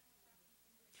 Okay?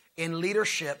 In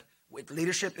leadership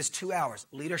is 2 hours.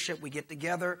 Leadership, we get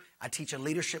together. I teach a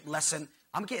leadership lesson.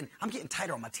 I'm getting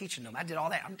tighter on my teaching them. I did all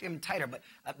that. I'm getting tighter, but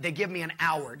they give me an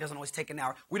hour. It doesn't always take an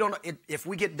hour. We don't. If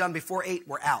we get done before 8,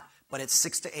 we're out. But it's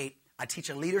 6 to 8. I teach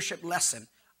a leadership lesson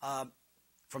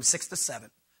from 6 to 7.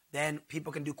 Then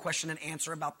people can do question and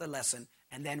answer about the lesson.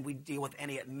 And then we deal with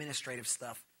any administrative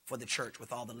stuff for the church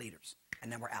with all the leaders.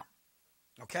 And then we're out.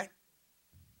 Okay?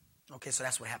 Okay, so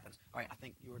that's what happens. All right, I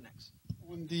think you were next.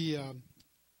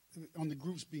 On the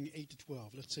groups being 8 to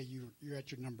 12, let's say you're at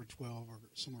your number 12 or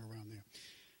somewhere around there.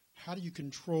 How do you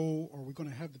control, or are we going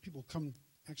to have the people come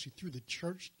actually through the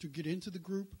church to get into the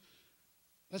group?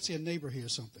 Let's say a neighbor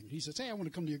hears something. He says, hey, I want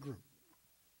to come to your group.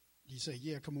 You say,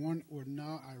 yeah, come on, or no,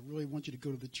 I really want you to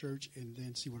go to the church and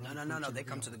then see what No, they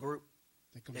come to the group.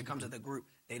 They come to the group.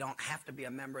 They don't have to be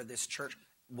a member of this church.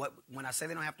 When I say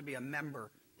they don't have to be a member,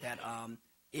 that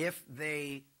if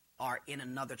they are in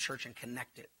another church and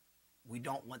connected, we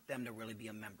don't want them to really be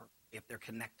a member. if they're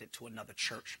connected to another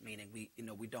church, meaning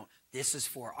we don't. This is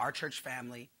for our church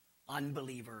family,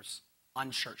 unbelievers,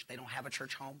 unchurched. They don't have a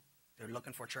church home. They're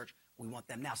looking for a church. We want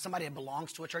them. Now, somebody that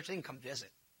belongs to a church, they can come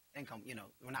visit. They can come,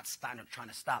 we're not trying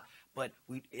to stop. But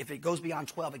if it goes beyond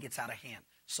 12, it gets out of hand.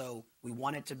 So we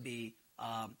want it to be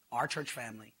our church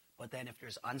family. But then if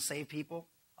there's unsaved people,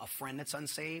 a friend that's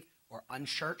unsaved or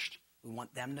unchurched, we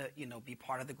want them to, be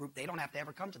part of the group. They don't have to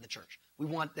ever come to the church. We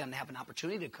want them to have an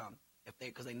opportunity to come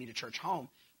because they need a church home.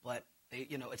 But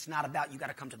it's not about you got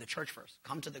to come to the church first.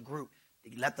 Come to the group.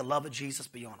 Let the love of Jesus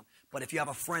be on them. But if you have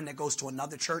a friend that goes to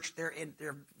another church, they're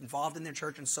involved in their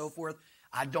church and so forth,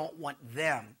 I don't want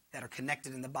them that are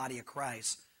connected in the body of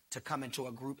Christ to come into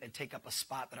a group and take up a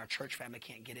spot that our church family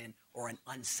can't get in or an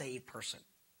unsaved person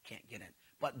can't get in.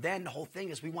 But then the whole thing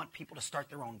is we want people to start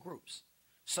their own groups.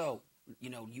 So,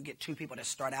 you get 2 people that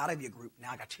start out of your group.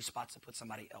 Now I got 2 spots to put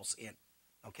somebody else in.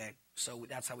 Okay? So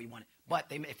that's how we want it. But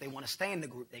if they want to stay in the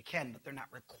group, they can, but they're not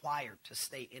required to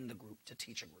stay in the group to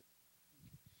teach a group.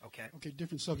 Okay? Okay,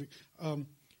 different subject.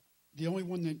 The only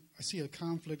one that I see a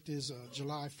conflict is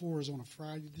July 4 is on a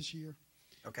Friday this year.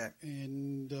 Okay.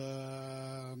 And do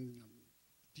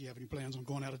you have any plans on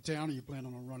going out of town, or you plan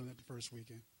on running it the first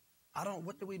weekend?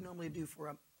 What do we normally do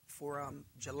for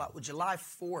July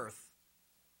 4th?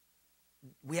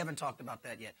 We haven't talked about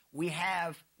that yet. We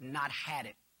have not had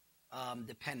it,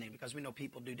 depending, because we know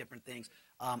people do different things.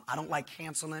 I don't like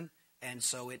canceling, and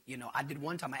so I did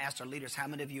one time. I asked our leaders, how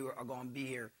many of you are going to be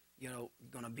here,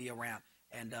 going to be around?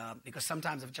 And because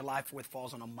sometimes if July 4th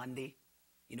falls on a Monday,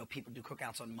 people do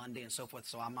cookouts on Monday and so forth.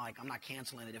 So I'm not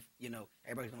canceling it if,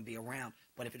 everybody's going to be around.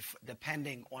 But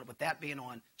depending on, with that being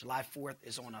on, July 4th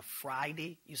is on a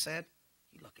Friday, you said?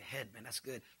 You look ahead, man. That's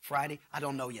good. Friday, I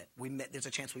don't know yet. There's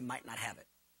a chance we might not have it.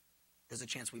 There's a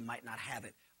chance we might not have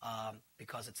it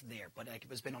because it's there. But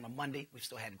if it's been on a Monday, we've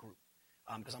still had group.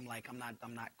 Because I'm not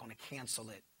going to cancel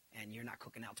it, and you're not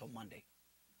cooking out till Monday.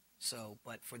 So,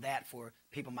 but for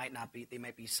people might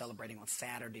be celebrating on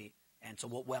Saturday, and so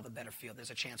we'll have a better feel.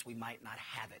 There's a chance we might not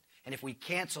have it. And if we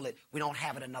cancel it, we don't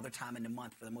have it another time in the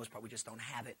month. For the most part, we just don't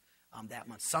have it that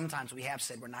month. Sometimes we have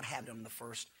said we're not having it on the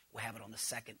 1st, we'll have it on the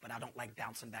 2nd, but I don't like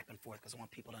bouncing back and forth because I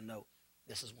want people to know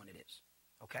this is when it is.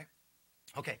 Okay?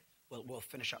 Okay, we'll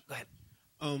finish up. Go ahead.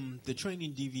 The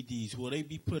training DVDs, will they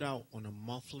be put out on a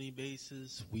monthly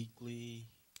basis, weekly?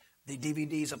 The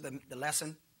DVDs of the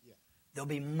lesson? Yeah. They'll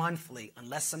be monthly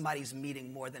unless somebody's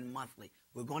meeting more than monthly.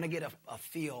 We're going to get a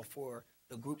feel for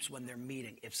the groups when they're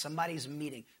meeting. If somebody's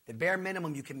meeting, the bare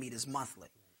minimum you can meet is monthly.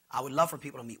 I would love for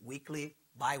people to meet weekly,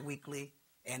 bi-weekly,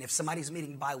 and if somebody's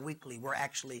meeting bi-weekly, we're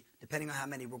actually, depending on how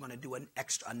many, we're going to do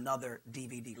another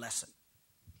DVD lesson.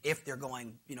 If they're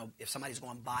going, if somebody's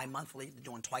going bi-monthly, they're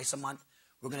doing twice a month,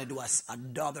 we're going to do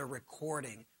another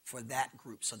recording for that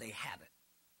group so they have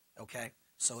it. Okay?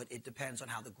 So it depends on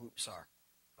how the groups are.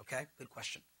 Okay? Good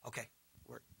question. Okay.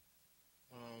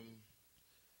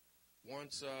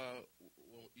 Once,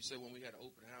 you said when we had an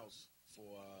open house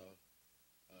for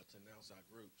to announce our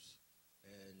groups,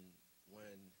 and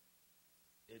when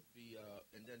it be,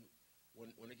 and then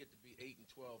when it get to be 8 and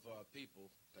 12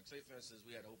 people, like say for instance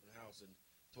we had an open house and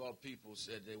 12 people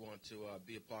said they want to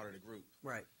be a part of the group.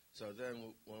 Right. So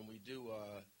then when we do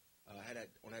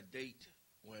on that date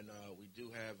when we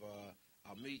do have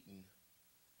our meeting,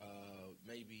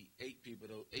 maybe 8 people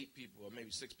or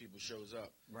maybe 6 people shows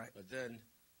up. Right. But then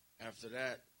after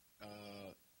that,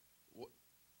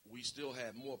 we still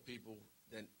had more people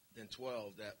than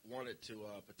 12 that wanted to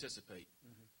participate.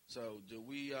 Mm-hmm. So do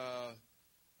we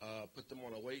put them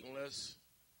on a waiting list?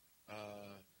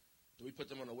 Do we put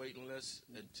them on a waiting list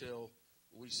until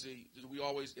we see? Do we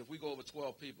always, if we go over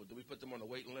 12 people, do we put them on a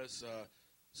waiting list?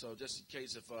 So just in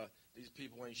case if these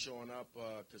people ain't showing up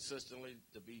consistently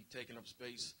to be taking up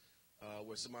space,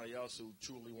 where somebody else who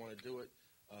truly want to do it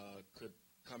could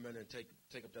come in and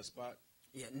take up that spot?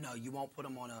 Yeah, no, you won't put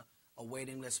them on a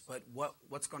waiting list. But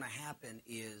what's going to happen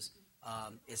is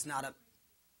it's not a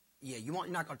you're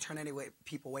not going to turn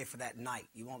people away for that night.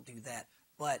 You won't do that.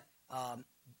 But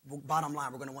bottom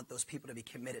line, we're going to want those people to be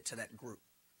committed to that group,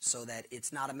 so that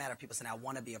it's not a matter of people saying I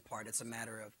want to be a part. It's a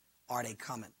matter of are they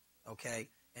coming? Okay.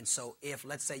 And so if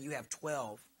let's say you have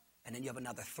 12, and then you have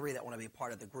another 3 that want to be a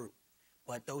part of the group,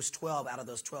 but those 12 out of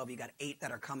those 12, you got 8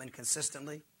 that are coming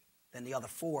consistently. Then the other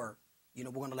 4, we're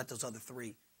going to let those other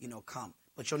 3, come.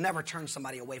 But you'll never turn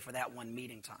somebody away for that one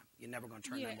meeting time. You're never going to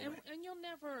turn them away. And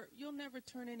you'll never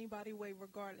turn anybody away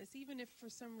regardless. Even if for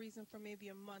some reason for maybe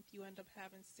a month you end up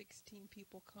having 16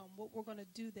 people come, what we're going to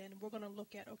do then, we're going to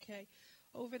look at, okay,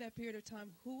 over that period of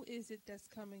time, who is it that's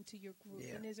coming to your group?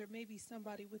 Yeah. And is there maybe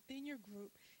somebody within your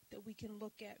group that we can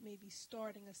look at maybe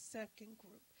starting a second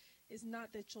group? is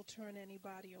not that you'll turn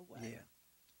anybody away. Yeah.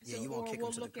 Yeah, you won't or kick them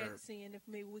we'll to the look curb. at seeing if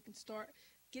maybe we can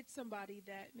get somebody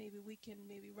that maybe we can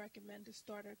maybe recommend to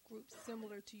start a group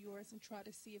similar to yours and try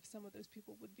to see if some of those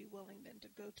people would be willing then to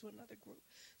go to another group.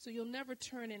 So you'll never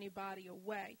turn anybody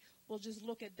away. We'll just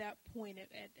look at that point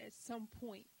at some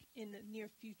point in the near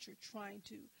future trying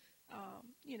to,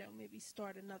 maybe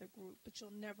start another group, but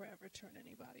you'll never ever turn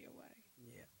anybody away.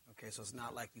 Yeah. Okay. So it's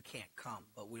not like you can't come,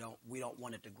 but we don't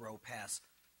want it to grow past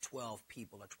 12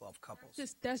 people or 12 couples.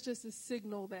 That's just a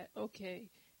signal that, okay,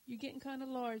 you're getting kind of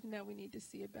large now. We need to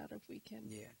see about if we can.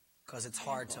 Yeah, because it's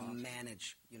hard to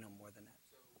manage, more than that.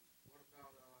 So what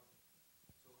about,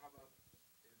 how about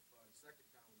if the second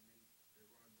time we meet, it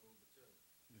runs over too?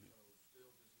 So still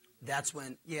just leave it. That's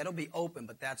when, it'll be open,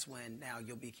 but that's when now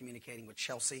you'll be communicating with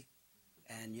Chelsea,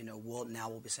 and,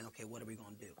 we'll be saying, okay, what are we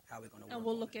going to do? How are we going to work And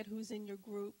we'll on look it? at who's in your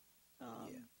group.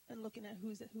 And looking at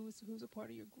who's a part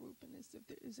of your group, and if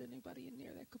there is anybody in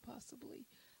there that could possibly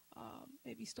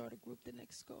maybe start a group the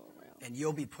next go around. And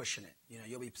you'll be pushing it.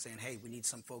 You'll be saying, hey, we need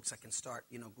some folks that can start,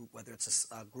 group, whether it's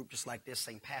a group just like this,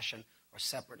 same passion, or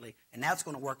separately. And that's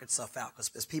going to work itself out,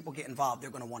 because as people get involved,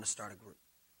 they're going to want to start a group.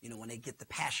 When they get the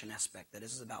passion aspect, that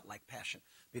this is about like passion.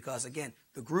 Because, again,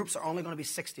 the groups are only going to be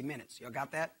 60 minutes. Y'all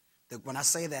got that? When I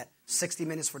say that, 60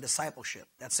 minutes for discipleship.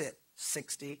 That's it.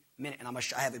 60 minutes. And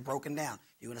I have it broken down.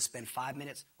 You're going to spend 5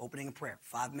 minutes opening a prayer.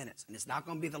 5 minutes. And it's not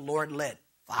going to be the Lord led.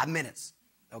 5 minutes.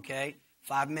 Okay?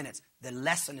 5 minutes. The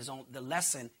lesson is going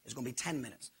to be 10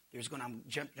 minutes. I'm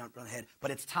jumping ahead.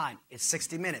 But it's time. It's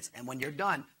 60 minutes. And when you're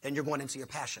done, then you're going into your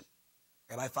passion.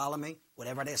 Everybody follow me?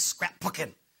 Whatever it is,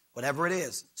 scrapbooking. Whatever it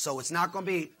is. So it's not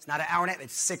an hour and a half.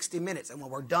 It's 60 minutes. And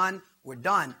when we're done.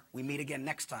 We meet again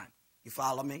next time. You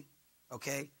follow me?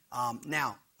 Okay?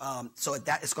 So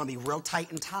it's going to be real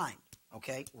tight in time.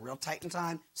 Okay? Real tight in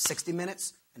time. 60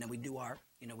 minutes. And then we do our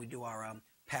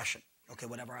passion. Okay?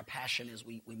 Whatever our passion is,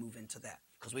 we move into that.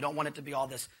 Because we don't want it to be all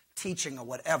this teaching or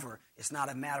whatever. It's not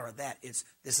a matter of that.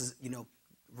 This is,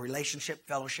 relationship,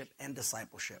 fellowship, and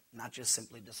discipleship. Not just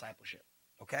simply discipleship.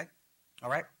 Okay? All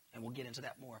right? And we'll get into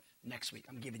that more next week.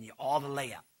 I'm giving you all the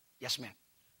layout. Yes, ma'am.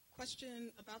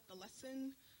 Question about the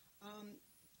lesson.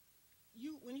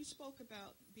 When you spoke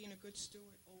about being a good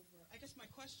steward over, I guess my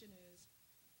question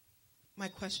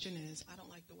is, I don't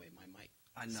like the way my mic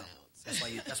sounds.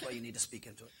 That's why you need to speak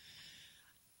into it.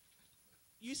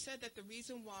 You said that the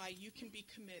reason why you can be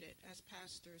committed as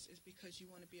pastors is because you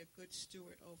want to be a good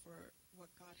steward over what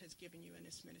God has given you in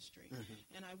this ministry.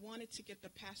 Mm-hmm. And I wanted to get the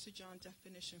Pastor John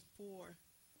definition for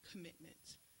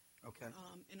commitment. Okay.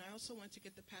 And I also want to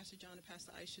get the Pastor John and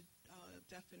Pastor Aisha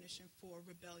definition for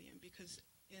rebellion, because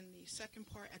in the second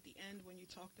part at the end when you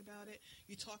talked about it,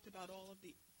 you talked about all of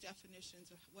the definitions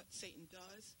of what Satan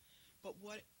does, but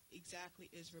what exactly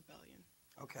is rebellion?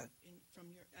 Okay.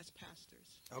 As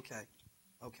pastors.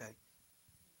 Okay.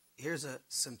 Here's a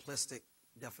simplistic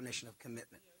definition of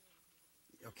commitment.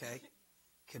 Okay?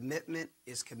 Commitment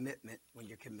is commitment when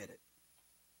you're committed.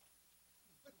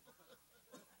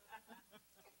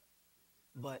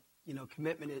 But,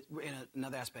 commitment is, in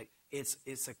another aspect, it's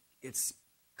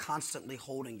constantly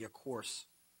holding your course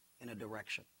in a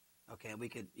direction. Okay? We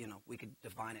could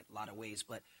define it a lot of ways,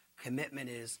 but commitment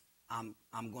is I'm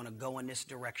going to go in this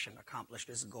direction, accomplish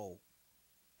this goal,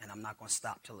 and I'm not going to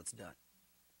stop till it's done.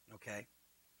 Okay?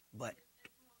 But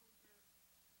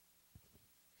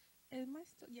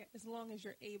as long as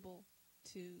you're able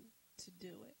to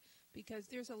do it, because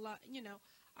there's a lot,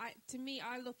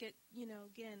 I look at,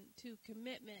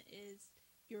 commitment is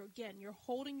you're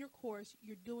holding your course,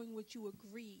 you're doing what you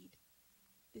agreed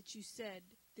that you said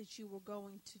that you were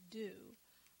going to do,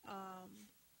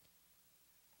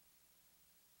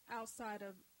 outside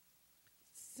of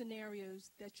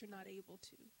scenarios that you're not able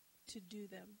to do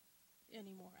them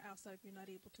anymore, outside if you're not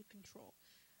able to control.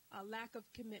 A lack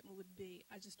of commitment would be,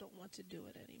 I just don't want to do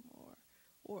it anymore.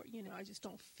 Or, I just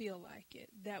don't feel like it.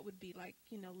 That would be like,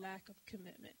 lack of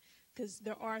commitment. Because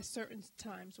there are certain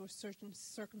times or certain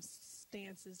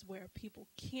circumstances where people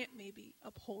can't maybe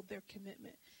uphold their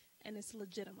commitment, and it's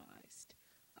legitimized.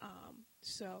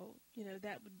 So,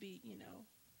 that would be,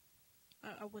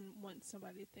 I wouldn't want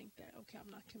somebody to think that, okay,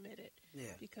 I'm not committed. Yeah.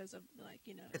 Because of,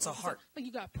 it's a heart. Like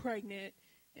you got pregnant,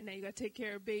 and now you got to take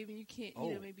care of a baby, and you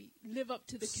can't, maybe live up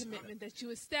to the commitment that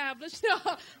you established. You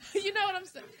know what I'm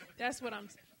saying? That's what I'm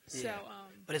saying. Yeah. So,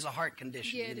 but it's a heart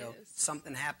condition. Yeah, it is.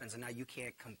 Something happens, and now you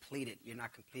can't complete it. You're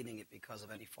not completing it because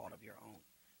of any fault of your own.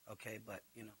 Okay, but,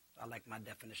 I like my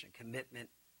definition. Commitment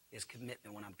is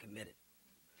commitment when I'm committed.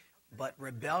 But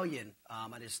rebellion, I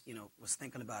just, was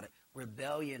thinking about it.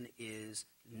 Rebellion is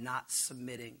not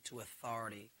submitting to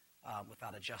authority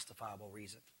without a justifiable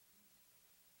reason.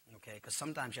 Okay, because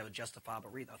sometimes you have a justifiable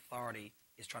reason. Authority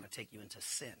is trying to take you into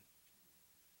sin.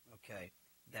 Okay,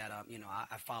 that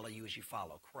I follow you as you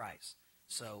follow Christ.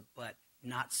 So, but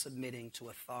not submitting to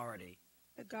authority.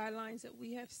 The guidelines that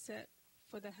we have set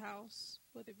for the house,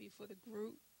 whether it be for the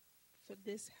group, for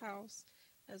this house,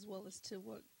 as well as to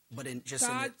what But in just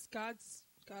God's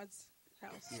house.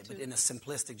 yeah, too. but in a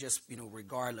simplistic, just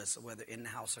regardless of whether in the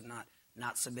house or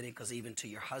not submitting, because even to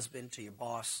your husband, to your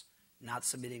boss, not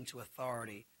submitting to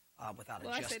authority without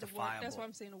well, a I say the word. justifiable. That's why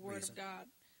I'm saying the word reason. of God.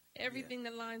 Everything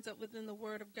that lines up within the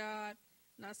word of God,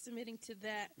 not submitting to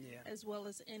that, as well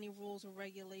as any rules or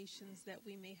regulations that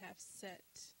we may have set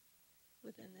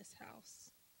within this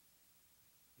house.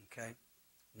 Okay,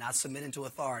 not submitting to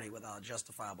authority without a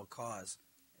justifiable cause,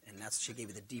 and she gave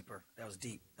you the deeper. That was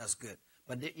deep. That's good.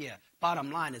 But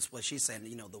bottom line is what she's saying.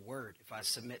 The word. If I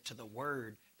submit to the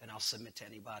word, then I'll submit to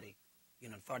anybody,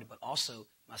 authority. But also,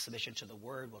 my submission to the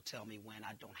word will tell me when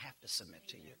I don't have to submit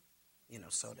to you.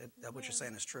 So that what you're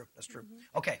saying is true. That's true.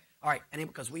 Mm-hmm. Okay, all right. And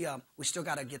because we still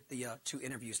got to get the 2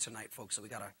 interviews tonight, folks. So we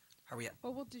got to hurry up.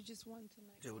 Well, we'll do just one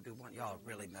tonight. We'll do one. Y'all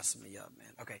really messing me up,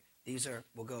 man. Okay, these are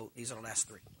the last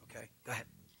 3. Okay, go ahead.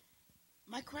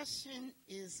 My question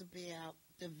is about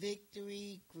the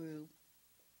Victory Group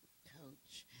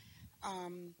coach.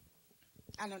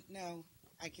 I don't know.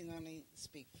 I can only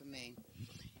speak for me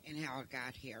and how I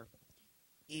got here.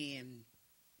 And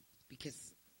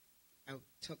because I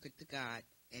took it to God,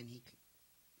 and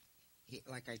he,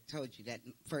 like I told you, that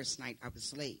first night I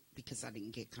was late because I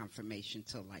didn't get confirmation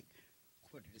till like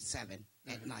 6:45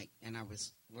 at night, and I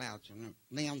was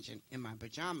lounging in my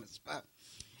pajamas. But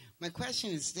my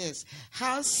question is this: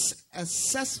 how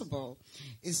accessible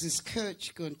is this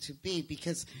coach going to be?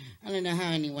 Because I don't know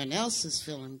how anyone else is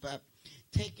feeling, but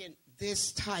taking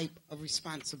this type of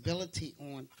responsibility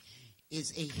on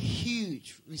is a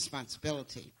huge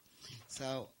responsibility.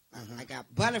 So I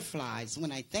got butterflies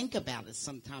when I think about it.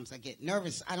 Sometimes I get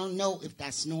nervous. I don't know if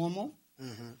that's normal,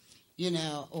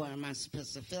 or am I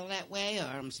supposed to feel that way, or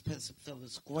am I supposed to feel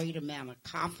this great amount of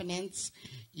confidence,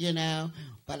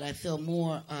 But I feel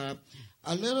more,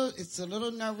 it's a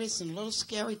little nervous and a little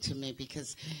scary to me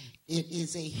because it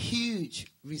is a huge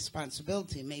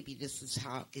responsibility. Maybe this is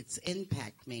how it's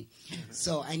impacted me.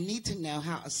 So I need to know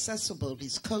how accessible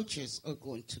these coaches are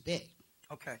going to be.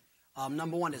 Okay.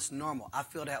 Number one, it's normal. I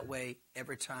feel that way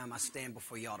every time I stand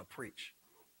before y'all to preach.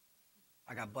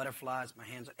 I got butterflies, my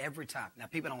hands, every time. Now,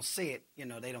 people don't see it.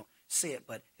 They don't see it.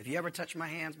 But if you ever touch my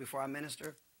hands before I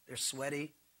minister, they're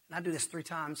sweaty. And I do this 3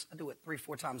 times. I do it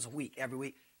 3-4 times a week, every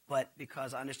week. But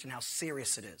because I understand how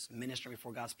serious it is, ministering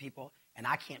before God's people, and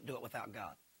I can't do it without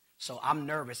God. So I'm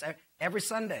nervous. Every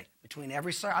Sunday,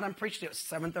 I done preached it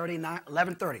 7:30,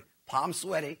 11:30. Palm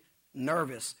sweaty,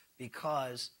 nervous,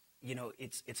 because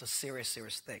it's a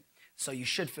serious thing. So you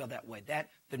should feel that way.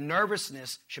 The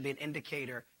nervousness should be an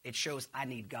indicator. It shows I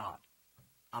need God.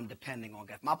 I'm depending on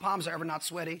God. If my palms are ever not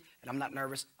sweaty and I'm not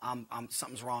nervous,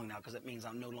 something's wrong now, because it means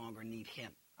I no longer need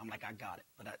Him. I'm like, I got it,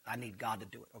 but I need God to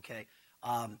do it. Okay.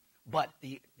 But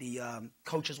the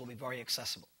coaches will be very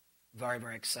accessible, very,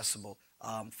 very accessible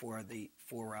for the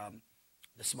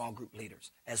small group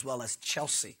leaders, as well as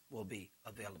Chelsea will be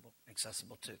available,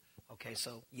 accessible too. Okay,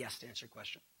 so yes, to answer your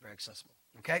question, very accessible.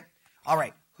 Okay, all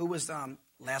right. Who was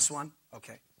last one?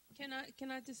 Okay.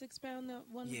 Can I just expound on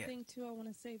one thing too? I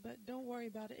want to say, but don't worry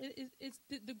about it. It's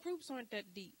the groups aren't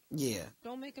that deep. Yeah.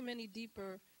 Don't make them any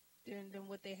deeper than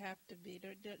what they have to be.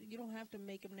 You don't have to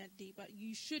make them that deep.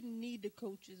 You shouldn't need the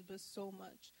coaches, but so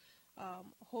much.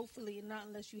 Hopefully, not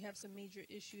unless you have some major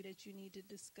issue that you need to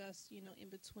discuss, in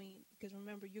between. Because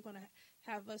remember, you're going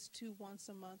to have us too once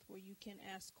a month where you can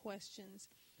ask questions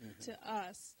to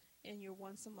us in your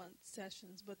once a month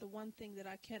sessions. But the one thing that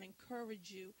I can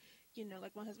encourage you,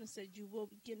 like my husband said, you will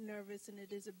get nervous and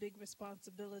it is a big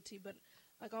responsibility. But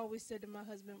like I always said to my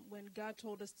husband, when God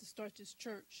told us to start this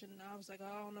church, and I was like,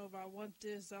 I don't know if I want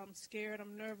this. I'm scared.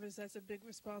 I'm nervous. That's a big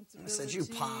responsibility. I said, you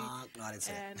punk. No, I didn't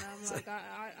say and I'm like,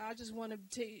 I just want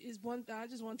to I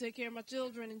just want to take care of my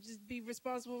children and just be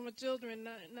responsible for my children,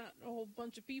 not a whole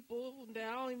bunch of people that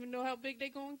I don't even know how big they're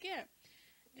going to get.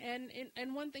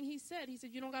 And one thing he said,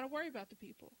 you don't got to worry about the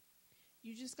people.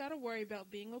 You just got to worry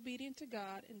about being obedient to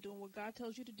God and doing what God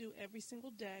tells you to do every single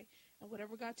day. And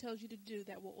whatever God tells you to do,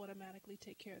 that will automatically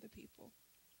take care of the people.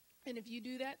 And if you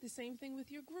do that, the same thing with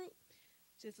your group.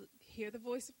 Just hear the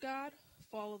voice of God,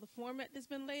 follow the format that's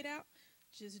been laid out.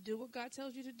 Just do what God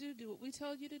tells you to do what we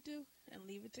tell you to do, and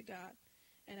leave it to God.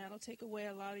 And that'll take away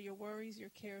a lot of your worries, your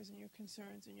cares, and your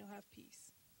concerns, and you'll have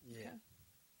peace. Yeah.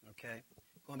 Okay.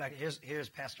 Going back, here's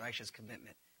Pastor Aisha's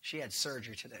commitment. She had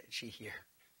surgery today. She here.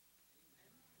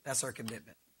 That's her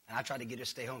commitment. And I tried to get her to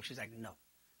stay home. She's like, no.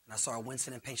 And I saw her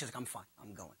wincing and pain. She's like, I'm fine.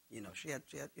 I'm going. She had,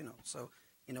 so,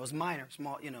 it was minor,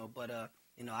 small, but, I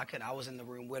was in the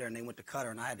room with her and they went to cut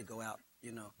her and I had to go out,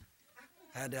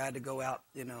 I had to go out,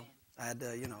 I had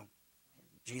to,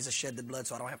 Jesus shed the blood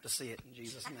so I don't have to see it in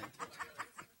Jesus' name.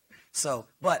 So,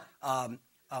 but,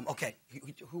 okay.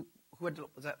 Who was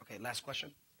that? Okay, last question.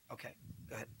 Okay,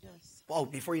 go ahead. Yes. Oh,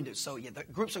 before you do, so yeah, the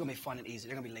groups are going to be fun and easy.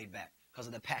 They're going to be laid back because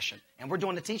of the passion. And we're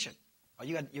doing the teaching.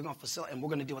 You're going to facilitate, and we're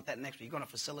going to deal with that next week. You're going to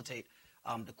facilitate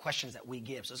the questions that we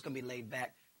give. So it's going to be laid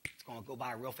back. It's going to go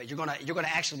by real fast. You're going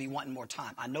to actually be wanting more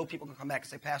time. I know people can come back and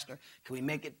say, Pastor, can we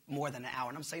make it more than an hour?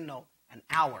 And I'm saying no, an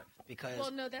hour, because...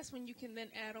 Well, no, that's when you can then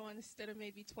add on, instead of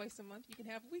maybe twice a month, you can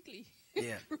have weekly.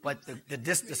 Yeah, but the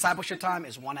discipleship time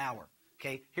is 1 hour.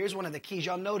 Okay, here's one of the keys.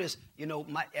 Y'all notice,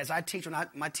 as I teach,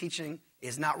 my teaching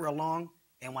is not real long,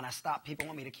 and when I stop, people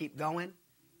want me to keep going,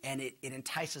 and it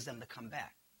entices them to come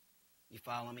back. You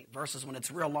follow me? Versus when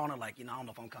it's real long, they're like, I don't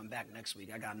know if I'm coming back next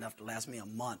week. I got enough to last me a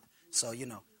month. So,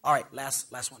 All right, last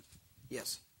one.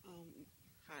 Yes.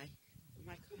 Hi.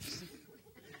 My question.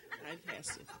 Hi,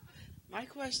 Pastor. My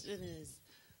question is,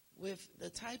 with the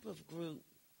type of group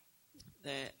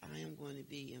that I am going to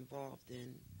be involved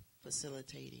in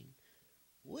facilitating,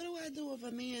 what do I do if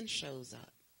a man shows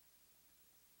up?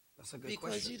 That's a good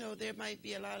question. Because, there might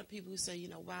be a lot of people who say,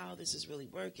 wow, this is really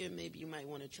working. Maybe you might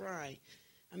want to try.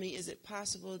 I mean, is it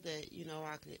possible that,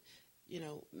 I could,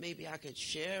 maybe I could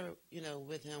share,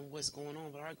 with him what's going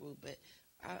on with our group, but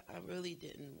I really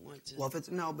didn't want to.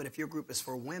 Well, but if your group is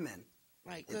for women.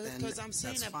 Right, because I'm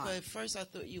saying that, fine. but at first I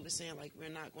thought you were saying, like, we're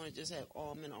not going to just have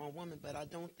all men, all women, but I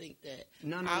don't think that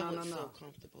I would feel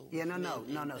comfortable. Yeah,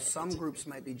 no. Some groups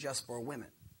might be just for women.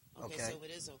 Okay, so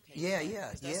it is okay. Yeah.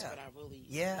 That's what I really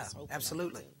was hoping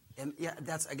absolutely. And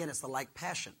that's, again, it's the like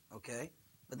passion, okay?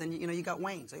 But then, you got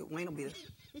Wayne. So Wayne will be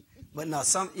there. But no,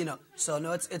 so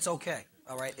no, it's okay.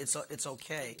 All right? It's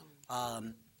okay.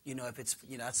 If it's,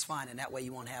 that's fine. And that way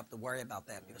you won't have to worry about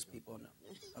that because people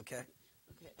know. Okay?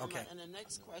 Okay. And the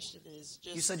next question is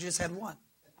just... You said you just had one.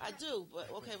 I do, but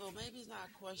okay, well, maybe it's not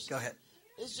a question. Go ahead.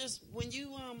 It's just when you,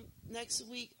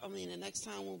 the next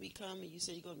time when we come and you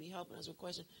said you're going to be helping us with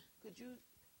questions,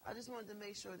 I just wanted to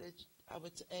make sure that I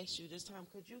would ask you this time,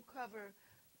 could you cover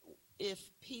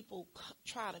if people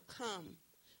try to come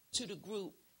to the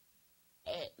group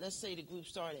at, let's say the group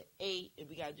started at 8 and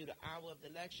we got to do the hour of the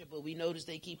lecture, but we notice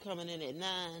they keep coming in at 9.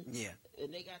 Yeah.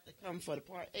 And they got to come for the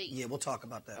part 8. Yeah, we'll talk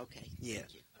about that. Okay. Yeah.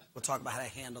 Thank you. We'll talk about how to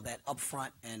handle that up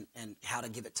front and how to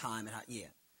give it time and how, yeah.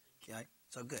 Okay.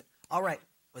 So good. All right.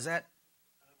 Was that?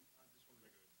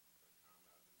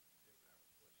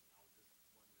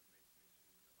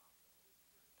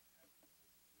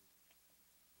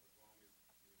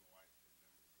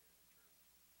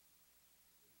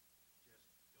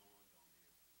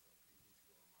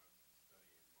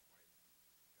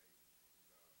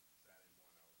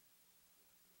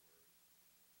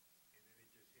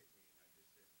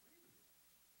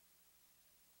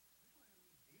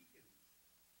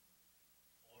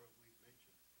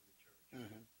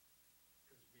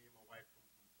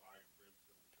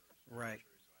 Right.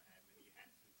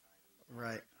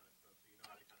 Right.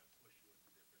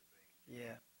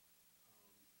 Yeah.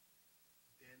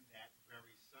 Then that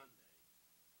very Sunday,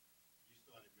 you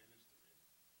started ministering,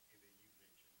 and then you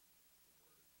mentioned the word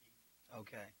deacon.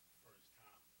 Okay. First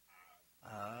time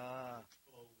I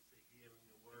exposed to hearing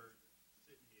the word,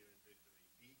 sitting here in Victory,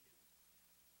 deacon,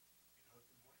 and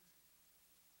husband, what is it?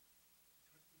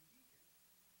 It's husband deacon.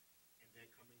 And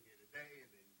then coming here today,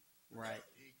 and then right.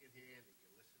 Deacon here, and then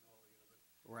you listen to all the other.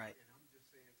 Right. And I'm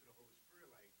just saying to the Holy Spirit,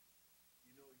 like,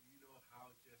 you know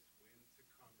how just when to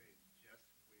come in, just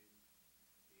when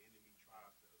the enemy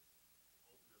tries to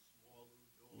open a small little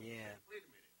door. Yeah. Say, wait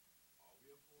a minute, are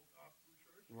we a full gospel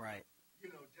church? Right.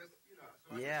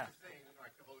 So yeah. I'm just saying,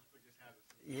 like the Holy Spirit just has a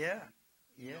sense. Yeah.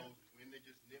 He knows when to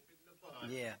just nip it in the bud.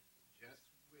 Yeah. Just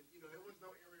when, there was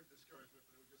no area of discouragement,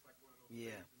 but it was just like one of those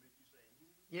yeah. things to make you say,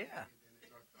 yeah.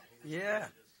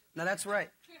 Yeah. No, that's right.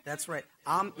 That's right.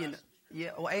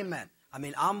 Yeah. Well, amen. I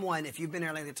mean, I'm one. If you've been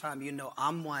here a length of time,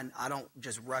 I'm one. I don't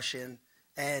just rush in,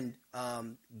 and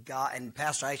God and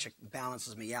Pastor Aisha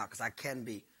balances me out because I can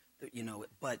be,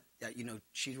 but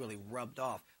she's really rubbed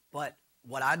off. But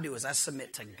what I do is I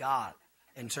submit to God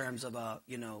in terms of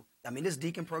this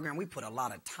deacon program. We put a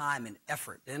lot of time and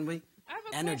effort, didn't we? I have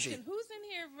a energy. question. Who's in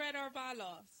here read our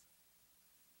bylaws?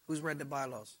 Who's read the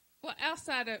bylaws? Well,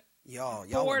 outside of y'all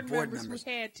board were board members. members.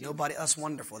 We had to. Nobody. That's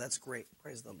wonderful. That's great.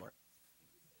 Praise the Lord.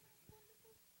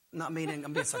 Not meaning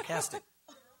I'm being sarcastic.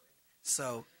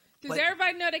 So, does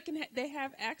everybody know they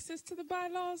have access to the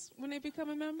bylaws when they become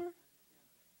a member?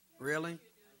 Really?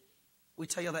 We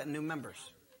tell you that in new members.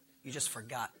 You just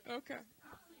forgot. Okay.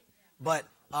 But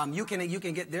you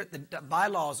can get there. The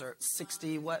bylaws are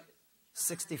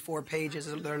 64 pages.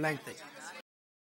 They're lengthy.